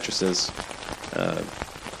mattresses.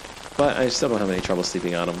 But I still don't have any trouble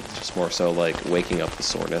sleeping on them. It's just more so like waking up the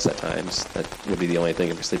soreness at times. That would be the only thing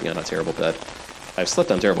if you're sleeping on a terrible bed. I've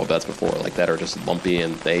slept on terrible beds before, like that are just lumpy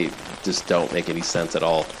and they just don't make any sense at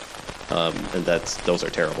all. And those are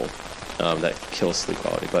terrible. That kills sleep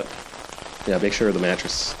quality. But yeah, make sure the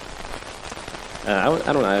mattress. I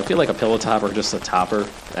don't know. I feel like a pillow top or just a topper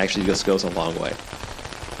actually just goes a long way.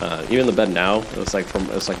 Even the bed now, it was like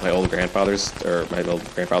my old grandfather's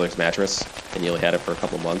mattress, and you only had it for a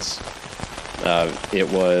couple months.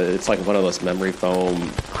 It's like one of those memory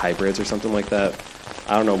foam hybrids or something like that.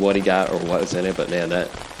 I don't know what he got or what was in it, but man,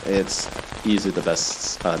 it's easily the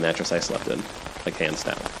best mattress I slept in, like hands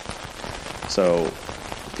down. So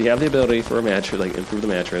if you have the ability for a mattress, like improve the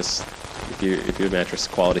mattress, if your mattress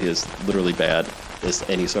quality is literally bad, is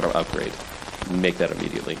any sort of upgrade, make that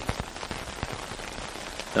immediately.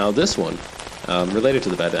 Now this one, related to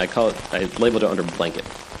the bed, I labeled it under blanket.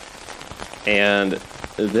 And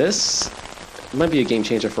this might be a game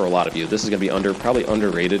changer for a lot of you. This is going to be probably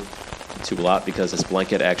underrated to a lot because this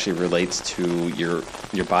blanket actually relates to your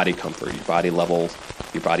body comfort, your body level,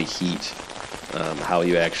 your body heat, how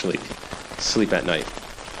you actually sleep at night.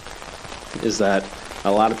 Is that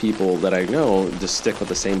a lot of people that I know just stick with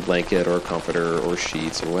the same blanket or comforter or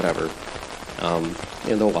sheets or whatever, and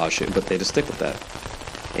they'll wash it, but they just stick with that.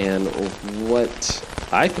 And what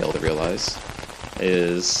I fail to realize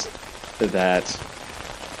is that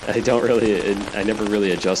I never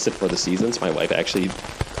really adjusted for the seasons. My wife actually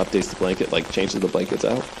updates the blanket, like changes the blankets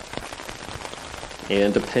out.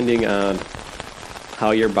 And depending on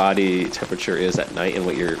how your body temperature is at night and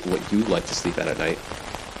what you like to sleep at night,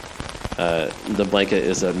 the blanket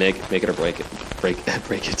is a make it or break it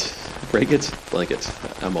blanket.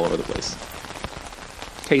 I'm all over the place.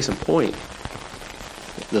 Case in point,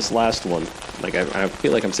 this last one, like I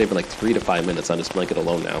feel like I'm saving like 3 to 5 minutes on this blanket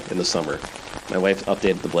alone now in the summer. My wife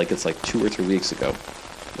updated the blankets like 2 or 3 weeks ago,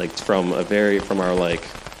 like from our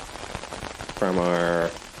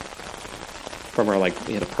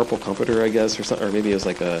we had a purple comforter, I guess, or something, or maybe it was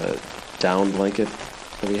like a down blanket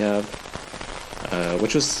that we have,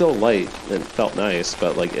 which was still light and felt nice,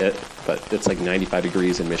 but it's like 95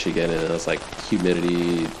 degrees in Michigan and it's like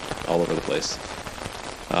humidity all over the place.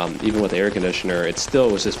 Even with the air conditioner, it still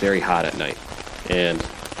was just very hot at night. And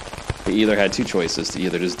we either had two choices, to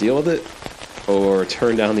either just deal with it or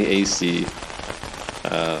turn down the AC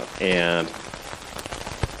and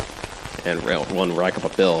one, rack up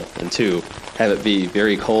a bill, and two, have it be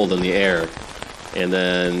very cold in the air and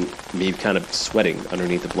then me kind of sweating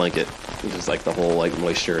underneath the blanket, which is like the whole like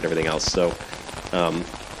moisture and everything else. So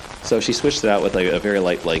she switched it out with like a very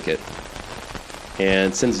light blanket.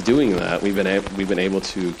 And since doing that, we've been able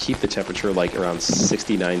to keep the temperature like around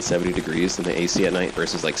 69, 70 degrees in the AC at night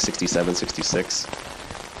versus like 67, 66.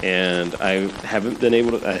 And I haven't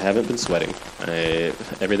been sweating.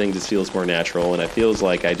 Everything just feels more natural, and it feels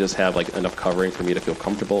like I just have like enough covering for me to feel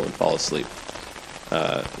comfortable and fall asleep.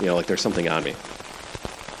 Like there's something on me.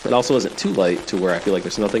 It also isn't too light to where I feel like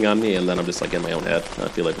there's nothing on me, and then I'm just like in my own head. I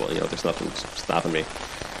feel like, there's nothing stopping me.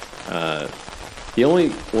 The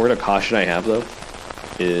only word of caution I have, though,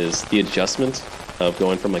 is the adjustment of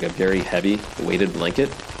going from like a very heavy weighted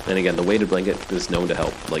blanket. And again, the weighted blanket is known to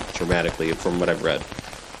help like dramatically from what I've read.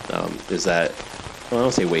 Is that, well, I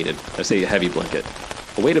don't say weighted, I say a heavy blanket.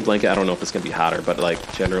 A weighted blanket, I don't know if it's going to be hotter, but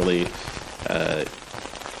like generally,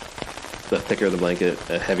 the thicker the blanket,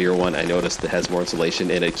 a heavier one, I noticed it has more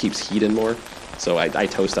insulation and it keeps heat in more. So I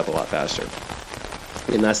toast up a lot faster.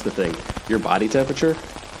 And that's the thing. Your body temperature,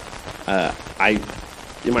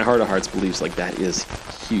 in my heart of hearts, believes like that is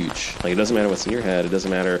huge. Like it doesn't matter what's in your head. It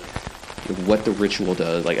doesn't matter what the ritual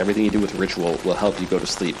does. Like everything you do with ritual will help you go to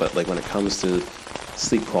sleep. But like when it comes to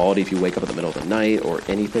sleep quality, if you wake up in the middle of the night or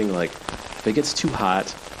anything, like if it gets too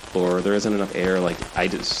hot or there isn't enough air, like I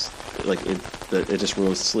just like it just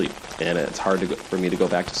ruins sleep, and it's hard for me to go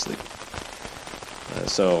back to sleep.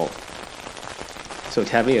 So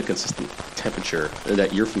having a consistent temperature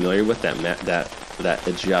that you're familiar with, that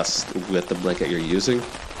adjusts with the blanket you're using,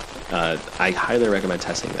 I highly recommend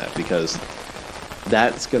testing that, because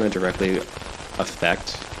that's going to directly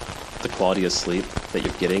affect the quality of sleep that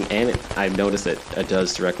you're getting, and I've noticed that it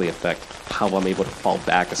does directly affect how I'm able to fall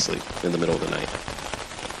back asleep in the middle of the night.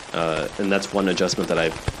 And that's one adjustment that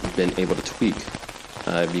I've been able to tweak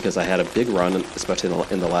because I had a big run, especially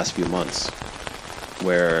in the last few months,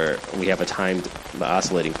 where we have the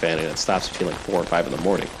oscillating fan, and it stops between like 4 and 5 in the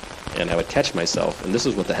morning. And I would catch myself, and this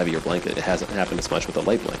is with the heavier blanket. It hasn't happened as much with the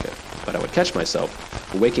light blanket. But I would catch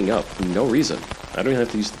myself waking up for no reason. I don't even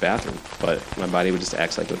have to use the bathroom, but my body would just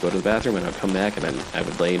act like I would go to the bathroom, and I'd come back, and then I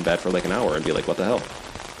would lay in bed for like an hour and be like, what the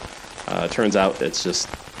hell? Turns out it's just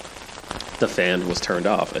the fan was turned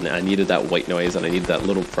off, and I needed that white noise, and I needed that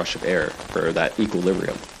little rush of air for that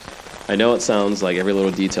equilibrium. I know it sounds like every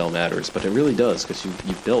little detail matters, but it really does, because you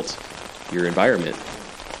built your environment,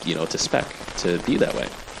 to spec to be that way.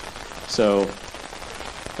 So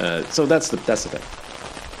that's the thing.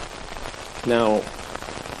 Now,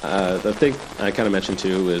 the thing I kind of mentioned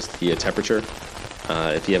too is the temperature.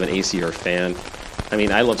 If you have an AC or a fan, I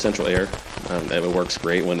mean, I love central air. It works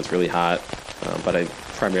great when it's really hot, but I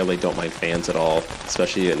primarily don't mind fans at all,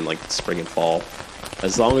 especially in like spring and fall.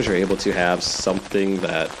 As long as you're able to have something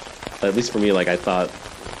that, at least for me, like I thought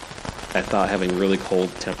having really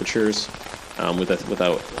cold temperatures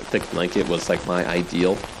without a thick blanket was like my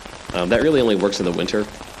ideal. That really only works in the winter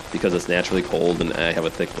because it's naturally cold, and I have a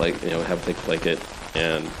thick blanket,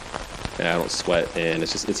 and I don't sweat, and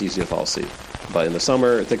it's easy to fall asleep. But in the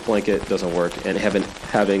summer, a thick blanket doesn't work, and having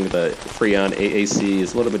the Freon AAC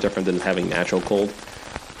is a little bit different than having natural cold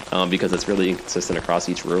because it's really inconsistent across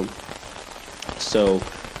each room. So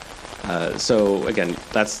again,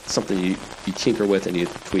 that's something you tinker with and you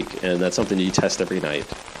tweak, and that's something you test every night.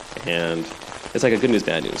 And it's like a good news,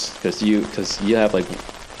 bad news, because you have like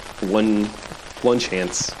one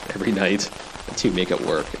chance every night to make it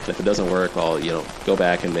work. And if it doesn't work, well, go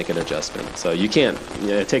back and make an adjustment. So you can't,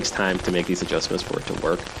 it takes time to make these adjustments for it to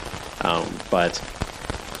work. But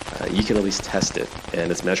you can at least test it,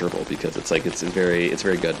 and it's measurable because it's very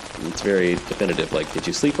good. It's very definitive. Like, did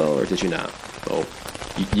you sleep well or did you not? Well,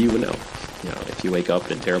 you would know. If you wake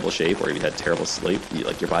up in terrible shape or you had terrible sleep,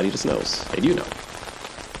 your body just knows, and you know.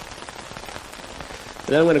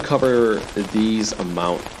 And then I'm going to cover these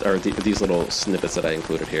these little snippets that I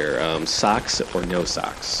included here. Socks or no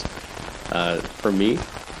socks. For me,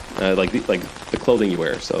 like the clothing you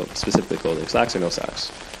wear. So specifically clothing, socks or no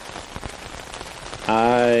socks.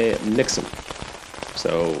 I mix them.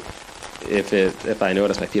 So if I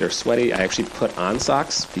notice my feet are sweaty, I actually put on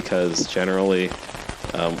socks because generally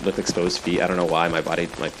with exposed feet, I don't know why my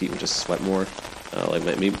feet would just sweat more.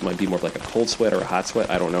 It might be more of like a cold sweat or a hot sweat,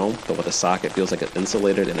 I don't know. But with a sock, it feels like it's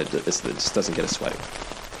insulated and it just doesn't get as sweaty.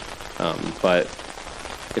 But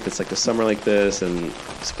if it's like the summer like this and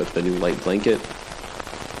with the new light blanket,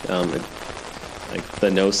 like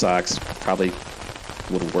the no socks probably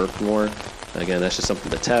would work more. Again, that's just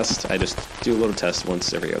something to test. I just do a little test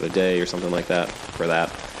once every other day or something like that for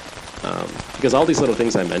that. Because all these little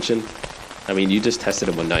things I mentioned, I mean, you just tested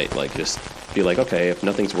it one night. Like, just be like, okay, if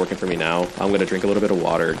nothing's working for me now, I'm going to drink a little bit of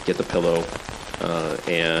water, get the pillow,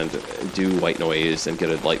 and do white noise and get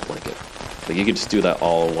a light blanket. Like, you can just do that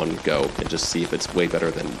all in one go and just see if it's way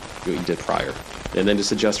better than what you did prior. And then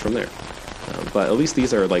just adjust from there. But at least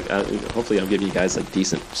these are like, hopefully I'm giving you guys like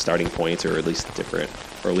decent starting points, or at least different,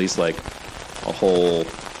 or at least like a whole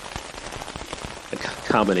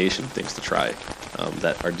combination of things to try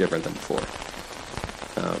that are different than before.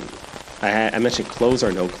 I mentioned clothes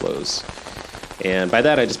or no clothes, and by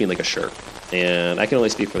that I just mean like a shirt. And I can only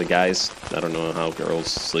speak for the guys. I don't know how girls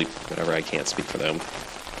sleep, whatever. I can't speak for them.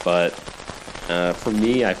 But for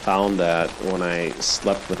me, I found that when I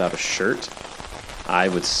slept without a shirt, I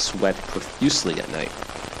would sweat profusely at night.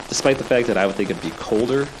 Despite the fact that I would think it'd be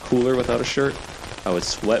cooler without a shirt, I would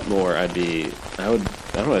sweat more. I don't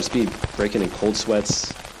know, I'd just be breaking in cold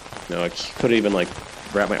sweats. I couldn't even like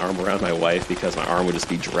wrap my arm around my wife because my arm would just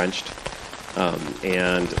be drenched.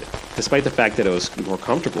 And despite the fact that it was more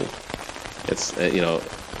comfortable,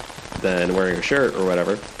 than wearing a shirt or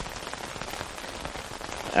whatever,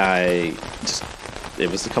 it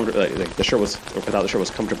was the comfort. Like the shirt was, or without the shirt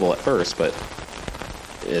was comfortable at first, but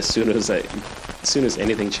as soon as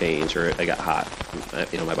anything changed or I got hot,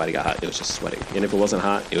 my body got hot, it was just sweating. And if it wasn't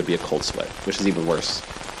hot, it would be a cold sweat, which is even worse.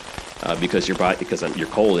 Because you're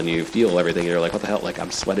cold and you feel everything, and you're like, what the hell? Like,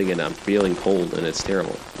 I'm sweating and I'm feeling cold, and it's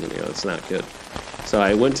terrible. It's not good. So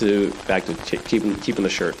I went back to keeping the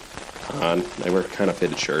shirt on. I wear kind of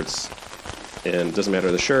fitted shirts, and it doesn't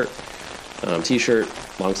matter the shirt, t-shirt,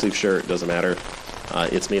 long sleeve shirt, doesn't matter.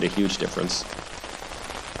 It's made a huge difference.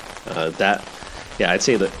 I'd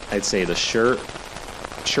say the shirt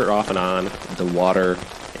off and on, the water,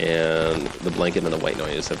 and the blanket and the white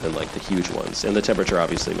noise have been like the huge ones. And the temperature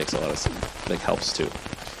obviously makes a lot of, like, helps too.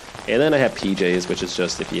 And then I have PJs, which is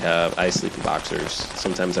just I sleep in boxers.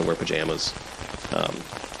 Sometimes I wear pajamas.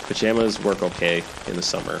 Pajamas work okay in the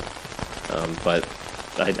summer, but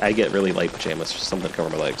I get really light pajamas, just something to cover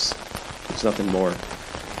my legs. There's nothing more.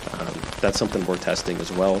 That's something worth testing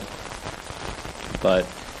as well. But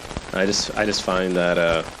I just find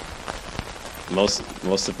that most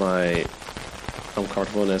of my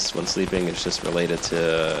uncomfortableness when sleeping is just related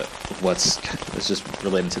to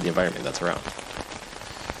the environment that's around.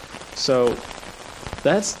 So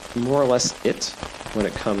that's more or less it when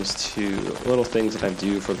it comes to little things that I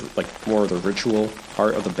do for more of the ritual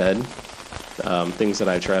part of the bed, things that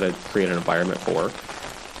I try to create an environment for.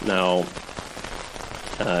 Now,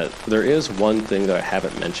 there is one thing that I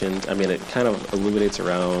haven't mentioned. I mean, it kind of illuminates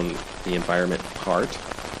around the environment part,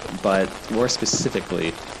 but more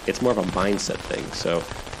specifically, it's more of a mindset thing. So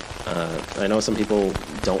I know some people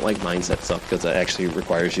don't like mindset stuff because it actually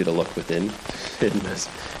requires you to look within.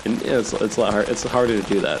 And it's a lot hard. It's harder to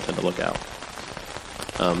do that than to look out.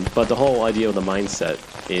 But the whole idea of the mindset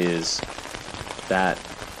is that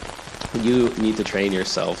you need to train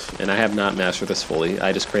yourself, and I have not mastered this fully.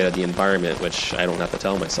 I just created the environment, which I don't have to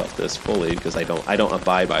tell myself this fully because I don't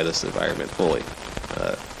abide by this environment fully.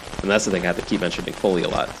 And that's the thing, I have to keep mentioning fully a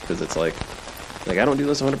lot because it's like I don't do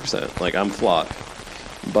this 100%. Like, I'm flawed.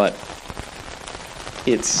 But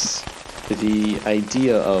it's the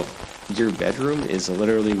idea of your bedroom is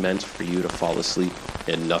literally meant for you to fall asleep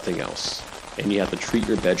and nothing else. And you have to treat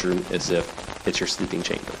your bedroom as if it's your sleeping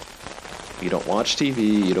chamber. You don't watch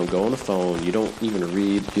TV, you don't go on the phone, you don't even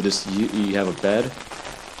read, you have a bed,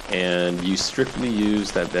 and you strictly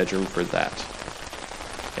use that bedroom for that.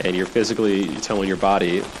 And you're physically telling your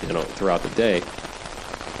body, throughout the day,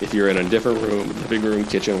 if you're in a different room, living room,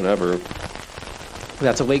 kitchen, whatever,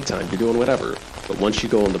 that's awake time, you're doing whatever. But once you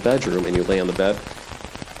go in the bedroom and you lay on the bed,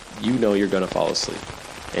 you know you're going to fall asleep.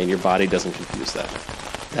 And your body doesn't confuse that.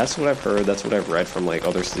 That's what I've heard, that's what I've read from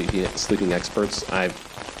other sleeping experts. I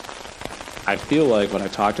feel like what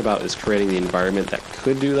I've talked about is creating the environment that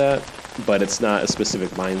could do that, but it's not a specific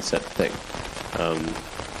mindset thing.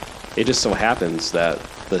 It just so happens that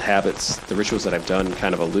the habits, the rituals that I've done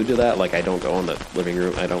kind of allude to that. Like, I don't go in the living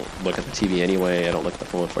room, I don't look at the TV anyway, I don't look at the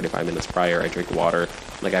phone 45 minutes prior, I drink water.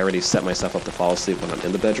 Like, I already set myself up to fall asleep when I'm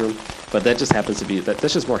in the bedroom. But that just happens to be,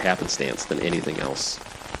 that's just more happenstance than anything else.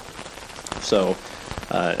 So,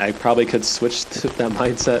 I probably could switch to that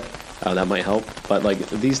mindset. That might help. But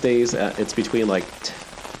these days, it's between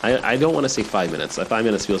I don't want to say 5 minutes. 5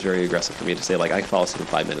 minutes feels very aggressive for me to say I fall asleep in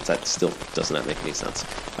 5 minutes. That still does not make any sense.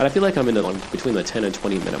 But I feel like I'm in between the 10 and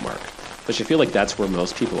 20 minute mark, which I feel like that's where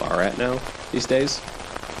most people are at now these days.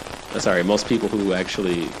 Sorry, most people who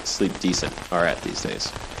actually sleep decent are at these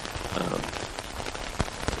days.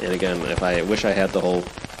 And again, if I wish I had the whole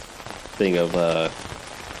thing of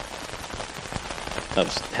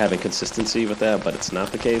having consistency with that, but it's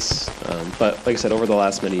not the case. But like I said, over the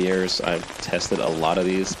last many years, I've tested a lot of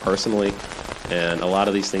these personally, and a lot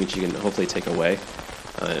of these things you can hopefully take away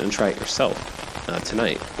and try it yourself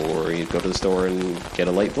tonight. Or you go to the store and get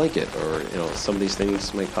a light blanket, or some of these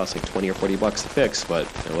things might cost $20 or $40 to fix, but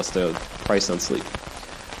what's the price on sleep?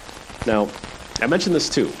 Now, I mentioned this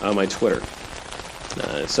too on my Twitter.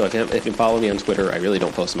 So if you follow me on Twitter, I really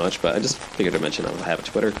don't post much, but I just figured to mention I have a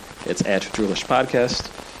Twitter. It's @Droolish Podcast.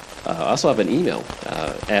 I also have an email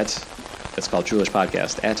it's called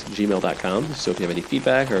droolishpodcast@gmail.com. So if you have any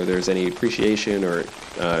feedback or there's any appreciation or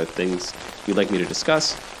things you'd like me to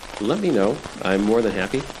discuss, let me know. I'm more than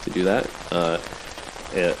happy to do that.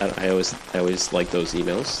 I always like those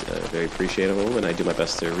emails, very appreciative of them, and I do my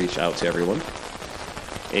best to reach out to everyone.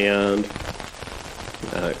 And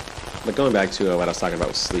but going back to what I was talking about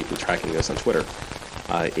with sleep and tracking this on Twitter,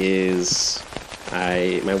 my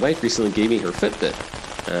wife recently gave me her Fitbit.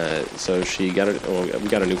 So we got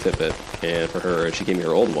a new Fitbit, and for her, she gave me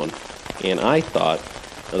her old one. And I thought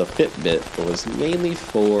the Fitbit was mainly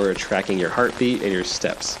for tracking your heartbeat and your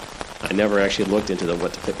steps. I never actually looked into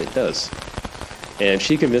what the Fitbit does. And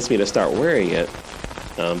she convinced me to start wearing it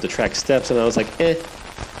to track steps, and I was like, eh.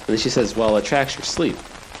 And then she says, well, it tracks your sleep.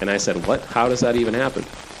 And I said, what? How does that even happen?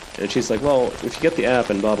 And she's like, well, if you get the app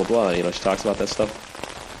and blah, blah, blah, she talks about that stuff.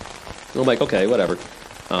 And I'm like, okay, whatever.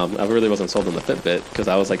 I really wasn't sold on the Fitbit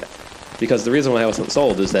because the reason why I wasn't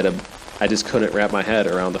sold is that I just couldn't wrap my head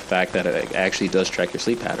around the fact that it actually does track your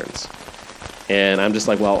sleep patterns. And I'm just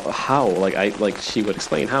like, well, how? She would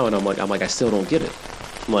explain how, and I'm like, I still don't get it.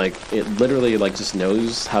 I'm like, it literally just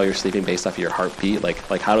knows how you're sleeping based off of your heartbeat.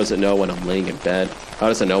 Like how does it know when I'm laying in bed? How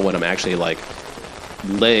does it know when I'm actually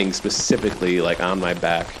laying specifically on my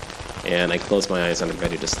back and I close my eyes and I'm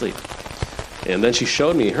ready to sleep? And then she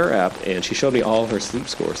showed me her app, and she showed me all of her sleep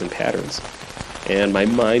scores and patterns. And my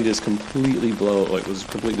mind is completely blown. Like, was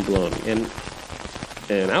completely blown.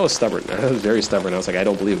 And I was stubborn. I was very stubborn. I was like, I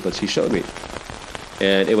don't believe it, but she showed me.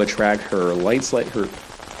 And it would track her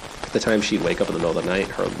the time she'd wake up in the middle of the night,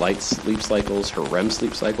 her light sleep cycles, her REM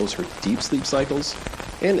sleep cycles, her deep sleep cycles.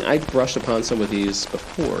 And I brushed upon some of these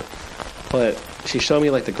before, but she showed me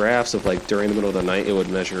like the graphs of like during the middle of the night, it would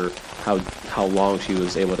measure how long she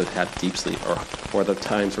was able to have deep sleep, or the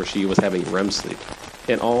times where she was having REM sleep.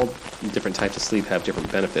 And all different types of sleep have different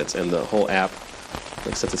benefits, and the whole app,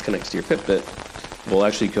 like since it's connected to your Fitbit, will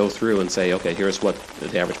actually go through and say, okay, here's what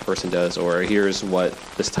the average person does, or here's what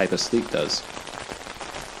this type of sleep does.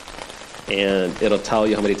 And it'll tell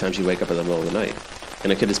you how many times you wake up in the middle of the night.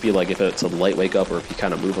 And it could just be like if it's a light wake up or if you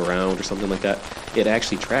kind of move around or something like that, it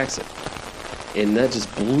actually tracks it. And that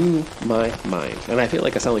just blew my mind. And I feel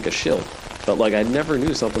like I sound like a shill, but like I never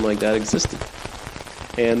knew something like that existed.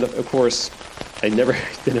 And of course, I never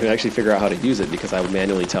didn't actually figure out how to use it because I would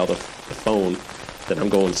manually tell the phone that I'm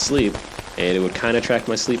going to sleep, and it would kind of track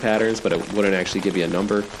my sleep patterns, but it wouldn't actually give you a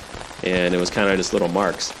number. And it was kind of just little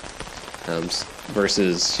marks.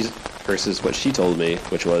 Versus what she told me,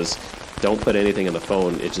 which was, don't put anything in the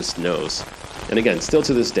phone, it just knows. And again, still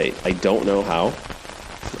to this date, I don't know how.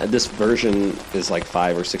 This version is like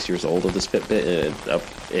 5 or 6 years old of this Fitbit,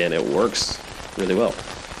 and it works really well.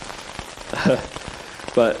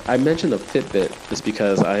 But I mentioned the Fitbit is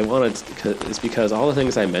because all the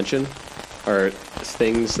things I mentioned are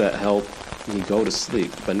things that help me go to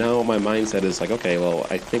sleep. But now my mindset is like, okay, well,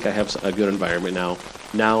 I think I have a good environment now.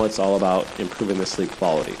 Now it's all about improving the sleep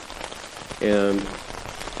quality. And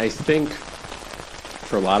I think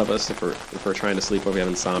for a lot of us, if we're trying to sleep or we have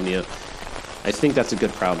insomnia, I think that's a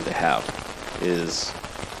good problem to have. Is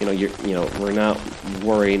we're not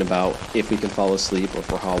worrying about if we can fall asleep or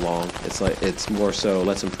for how long. It's more so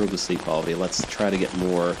let's improve the sleep quality. Let's try to get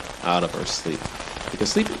more out of our sleep,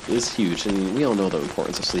 because sleep is huge, and we all know the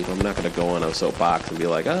importance of sleep. I'm not going to go on a soapbox and be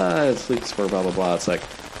like, sleep's for blah blah blah. It's like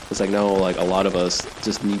no, like a lot of us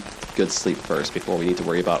just need good sleep first before we need to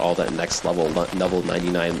worry about all that next level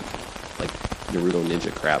 99 like Naruto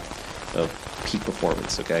Ninja crap of peak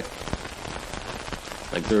performance. Okay,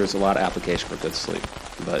 like there's a lot of application for good sleep,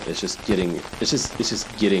 but it's just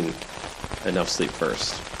getting enough sleep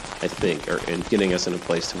first, I think, and getting us in a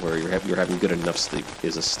place to where you're having good enough sleep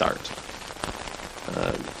is a start.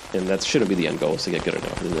 And that shouldn't be the end goal, is to get good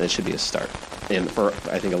enough. And it should be a start. And for,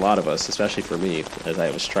 I think, a lot of us, especially for me, as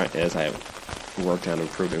I worked on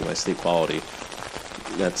improving my sleep quality,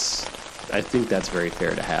 I think that's very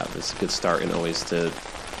fair to have. It's a good start, and always to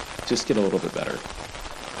just get a little bit better.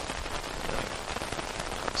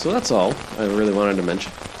 So that's all I really wanted to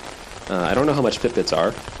mention. I don't know how much Fitbits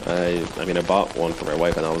are. I bought one for my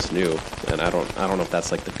wife when I was new, and I don't know if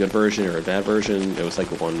that's like the good version or a bad version. It was like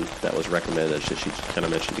the one that was recommended that she kind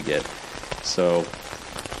of mentioned to get. So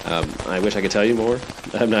I wish I could tell you more.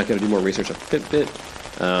 I'm not going to do more research on Fitbit.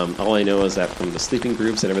 All I know is that from the sleeping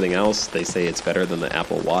groups and everything else, they say it's better than the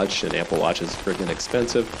Apple Watch, and Apple Watch is freaking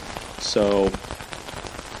expensive. So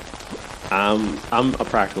I'm a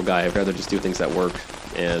practical guy. I'd rather just do things that work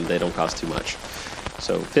and they don't cost too much.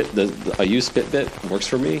 So a used Fitbit works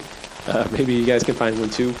for me. Maybe you guys can find one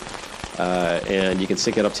too. And you can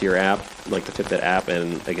sync it up to your app, like the Fitbit app.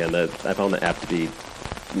 And again, I found the app to be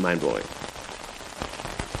mind-blowing.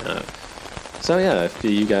 So yeah, if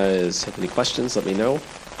you guys have any questions, let me know.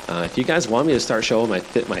 If you guys want me to start showing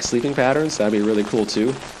my sleeping patterns, that'd be really cool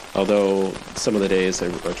too. Although some of the days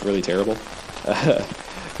it's really terrible.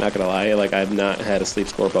 Not gonna lie, like I've not had a sleep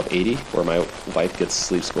score above 80, where my wife gets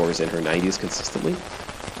sleep scores in her 90s consistently.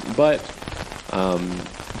 But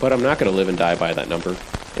I'm not gonna live and die by that number.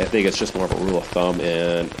 I think it's just more of a rule of thumb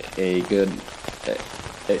and it's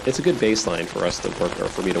a good baseline for us to work, or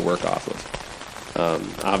for me to work off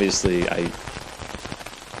of. Obviously, I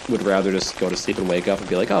would rather just go to sleep and wake up and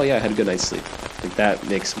be like, oh yeah, I had a good night's sleep. Like that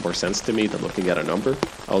makes more sense to me than looking at a number.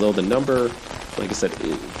 Although the number, like I said,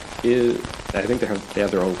 I think they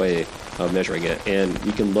have their own way of measuring it, and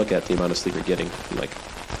you can look at the amount of sleep you're getting.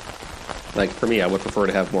 Like for me, I would prefer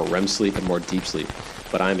to have more REM sleep and more deep sleep,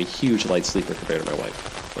 but I'm a huge light sleeper compared to my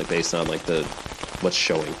wife, like based on like what's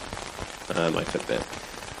showing on my Fitbit.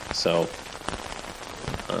 So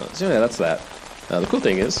yeah, that's that. The cool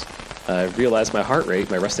thing is, I realized my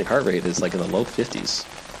resting heart rate is like in the low 50s.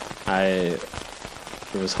 I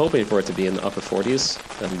was hoping for it to be in the upper 40s.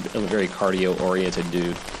 I'm a very cardio-oriented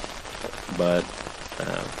dude, but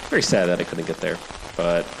very sad that I couldn't get there.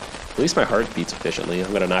 But at least my heart beats efficiently. I'm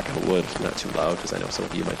going to knock on wood, not too loud, because I know some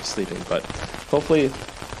of you might be sleeping. But hopefully,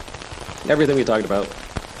 everything we talked about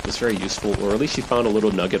was very useful, or at least you found a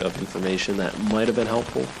little nugget of information that might have been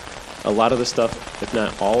helpful. A lot of the stuff, if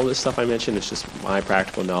not all of the stuff I mentioned, is just my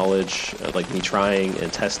practical knowledge, like me trying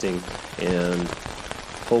and testing, and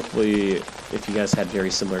hopefully if you guys had very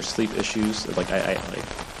similar sleep issues, like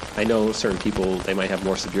I know certain people, they might have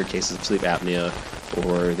more severe cases of sleep apnea,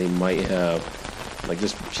 or they might have like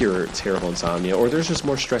just pure terrible insomnia, or there's just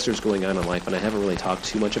more stressors going on in life, and I haven't really talked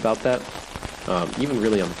too much about that, even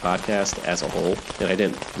really on the podcast as a whole, and I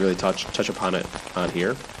didn't really touch upon it on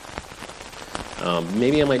here.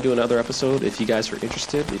 Maybe I might do another episode if you guys are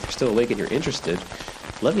interested. If you're still awake and you're interested,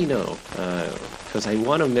 let me know, because I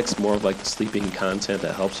want to mix more of like the sleeping content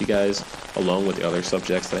that helps you guys along with the other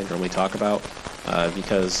subjects that I normally talk about,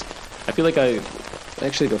 because I feel like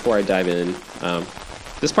actually before I dive in,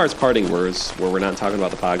 this part's parting words, where we're not talking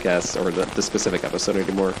about the podcast or the specific episode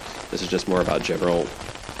anymore. This is just more about general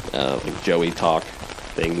like Joey talk,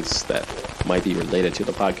 things that might be related to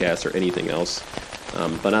the podcast or anything else,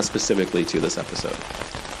 but not specifically to this episode.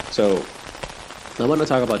 So I want to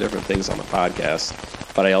talk about different things on the podcast,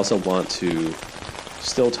 but I also want to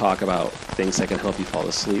still talk about things that can help you fall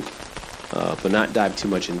asleep, but not dive too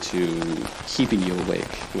much into keeping you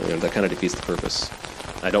awake. That kind of defeats the purpose.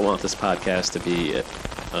 I don't want this podcast to be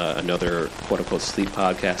another quote-unquote sleep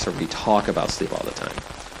podcast where we talk about sleep all the time.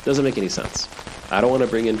 It doesn't make any sense. I don't want to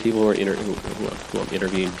bring in people who are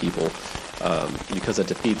interviewing people, because it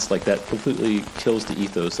defeats, like, that completely kills the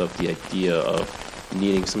ethos of the idea of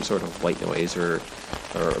needing some sort of white noise or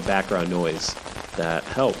background noise that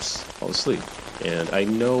helps fall asleep. And I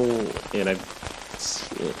know, and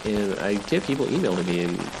I get people emailing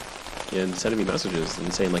me and sending me messages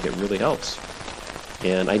and saying, like, it really helps.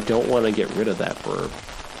 And I don't want to get rid of that for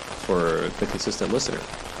the consistent listener.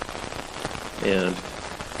 And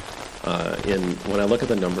when I look at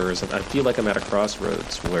the numbers, I feel like I'm at a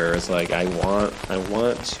crossroads where it's like I want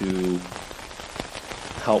to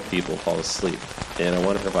help people fall asleep, and I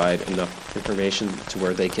want to provide enough information to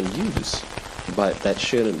where they can use. But that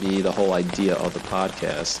shouldn't be the whole idea of the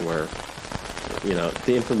podcast, where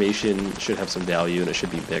the information should have some value and it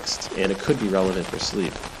should be mixed, and it could be relevant for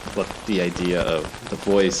sleep. But the idea of the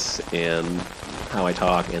voice and how I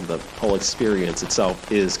talk and the whole experience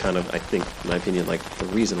itself is kind of, I think, in my opinion, like the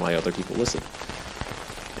reason why other people listen.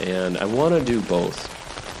 And I want to do both.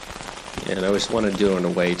 And I just want to do it in a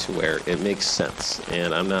way to where it makes sense.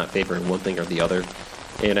 And I'm not favoring one thing or the other.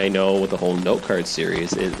 And I know with the whole note card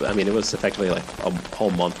series, it was effectively like a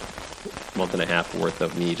whole month and a half worth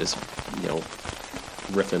of me just,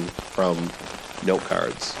 riffing from note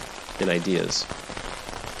cards and ideas.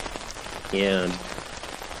 And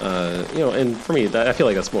and for me, I feel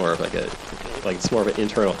like that's more of it's more of an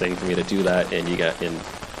internal thing for me to do that. And you got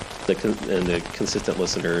the consistent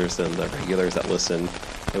listeners and the regulars that listen,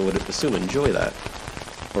 and would assume enjoy that,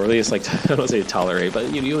 or at least like I don't say tolerate,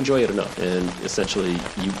 but you enjoy it enough, and essentially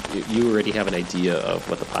you already have an idea of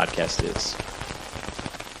what the podcast is.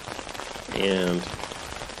 And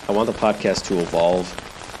I want the podcast to evolve.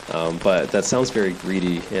 But that sounds very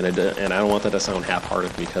greedy, and I don't want that to sound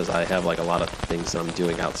half-hearted, because I have like a lot of things I'm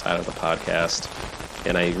doing outside of the podcast,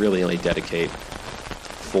 and I really only dedicate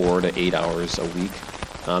 4 to 8 hours a week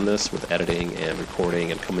on this, with editing and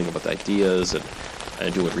recording and coming up with ideas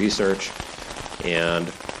and doing research,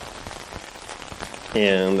 and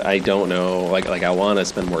I don't know, like I want to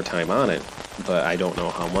spend more time on it, but I don't know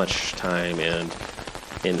how much time, and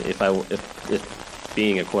if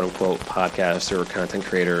being a quote-unquote podcaster or content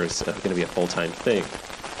creator is going to be a full-time thing.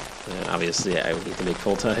 And obviously, I would need to make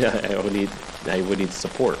full-time. I would need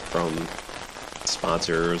support from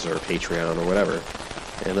sponsors or Patreon or whatever.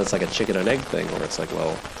 And that's like a chicken and egg thing, where it's like,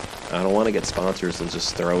 well, I don't want to get sponsors and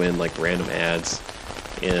just throw in like random ads.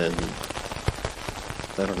 And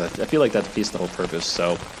I don't know. I feel like that defeats the whole purpose.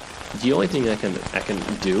 So the only thing I can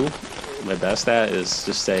do my best at is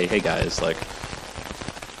just say, hey guys, like,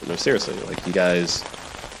 no, seriously, like, you guys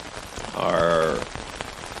are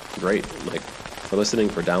great, like, for listening,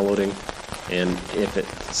 for downloading, and if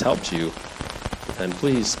it's helped you, then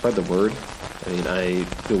please spread the word. I mean, I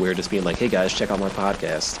feel weird just being like, hey guys, check out my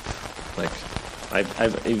podcast. Like,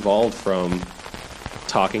 I've evolved from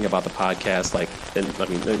talking about the podcast, like, and I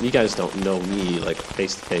mean, you guys don't know me, like,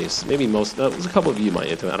 face to face. Maybe there's a couple of you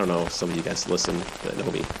might, I don't know if some of you guys listen that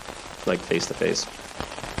know me, like, face to face.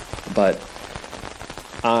 But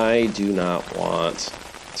I do not want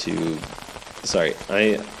to,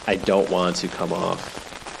 I don't want to come off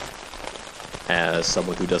as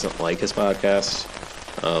someone who doesn't like his podcast.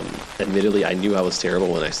 Admittedly, I knew I was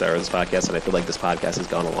terrible when I started this podcast, and I feel like this podcast has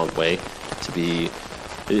gone a long way to be,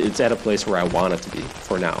 it's at a place where I want it to be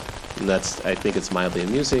for now. And I think it's mildly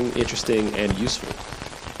amusing, interesting, and useful.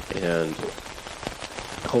 and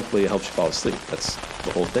hopefully it helps you fall asleep. That's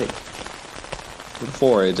the whole thing.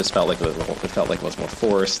 Before, it just felt like it was more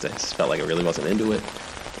forced. It just felt like I really wasn't into it,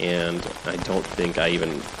 and I don't think I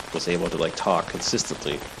even was able to like talk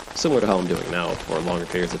consistently, similar to how I'm doing now for longer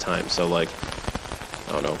periods of time. So like,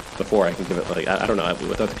 I don't know. Before I can give it like I don't know.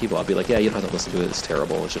 With other people, I'll be like, yeah, you don't have to listen to it. It's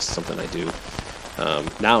terrible. It's just something I do.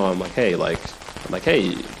 Now I'm like, hey,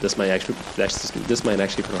 this might actually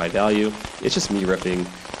provide value. It's just me riffing,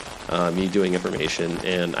 me doing information,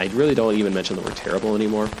 and I really don't even mention the word terrible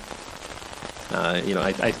anymore.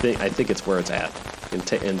 I think it's where it's at, and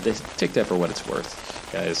take that for what it's worth,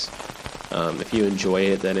 guys. If you enjoy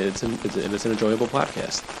it, then it's an enjoyable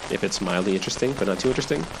podcast. If it's mildly interesting but not too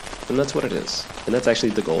interesting, then that's what it is, and that's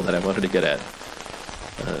actually the goal that I wanted to get at.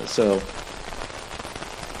 So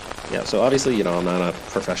obviously, I'm not a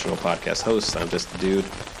professional podcast host. I'm just a dude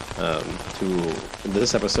who, in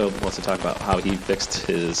this episode, wants to talk about how he fixed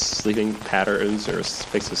his sleeping patterns or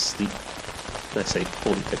fixed his sleep. I say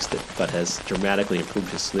fully fixed it, but has dramatically improved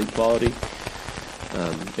his sleep quality.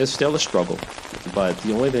 It's still a struggle, but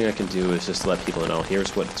the only thing I can do is just let people know,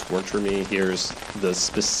 here's what's worked for me, here's the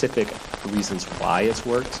specific reasons why it's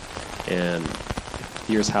worked, and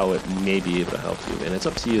here's how it may be able to help you. And it's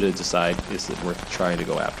up to you to decide, is it worth trying to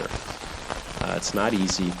go after? It's not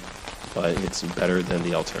easy, but it's better than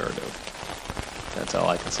the alternative. That's all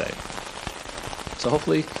I can say. So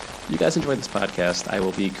hopefully you guys enjoyed this podcast. I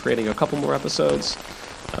will be creating a couple more episodes.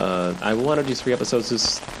 I want to do 3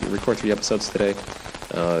 episodes, record 3 episodes today.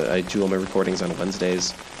 I do all my recordings on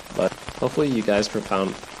Wednesdays, but hopefully you guys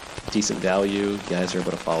found decent value. You guys are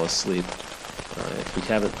able to fall asleep. If you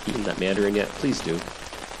haven't eaten that Mandarin yet, please do.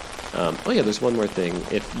 There's one more thing.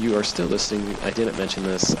 If you are still listening, I didn't mention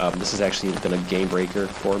this. This has actually been a game breaker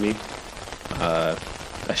for me.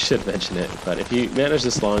 I should mention it, but if you manage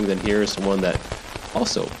this long, then here's one that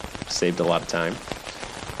also saved a lot of time.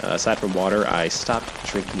 Aside from water, I stopped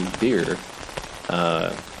drinking beer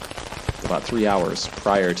about 3 hours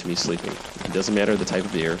prior to me sleeping. It doesn't matter the type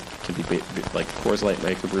of beer. It can be like Coors Light,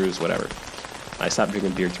 microbrews, whatever. I stopped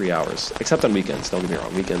drinking beer 3 hours, except on weekends. Don't get me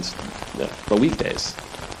wrong, weekends, no. But weekdays,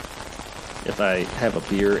 if I have a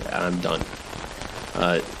beer, I'm done.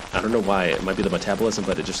 I don't know why. It might be the metabolism,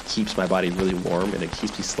 but it just keeps my body really warm, and it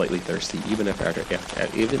keeps me slightly thirsty, even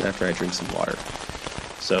after I drink some water.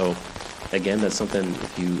 So, again, that's something,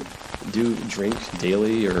 if you do drink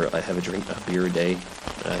daily or have a beer a day,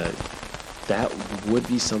 that would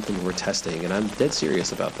be something we're testing, and I'm dead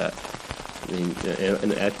serious about that. I mean,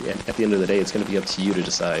 and at the end of the day, it's going to be up to you to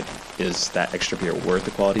decide, is that extra beer worth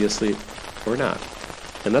the quality of sleep or not?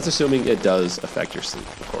 And that's assuming it does affect your sleep,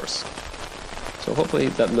 of course. So hopefully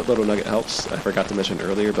that little nugget helps. I forgot to mention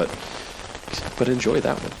earlier, but enjoy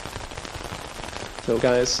that one. So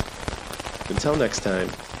guys, until next time,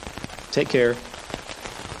 take care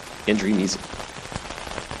and dream easy.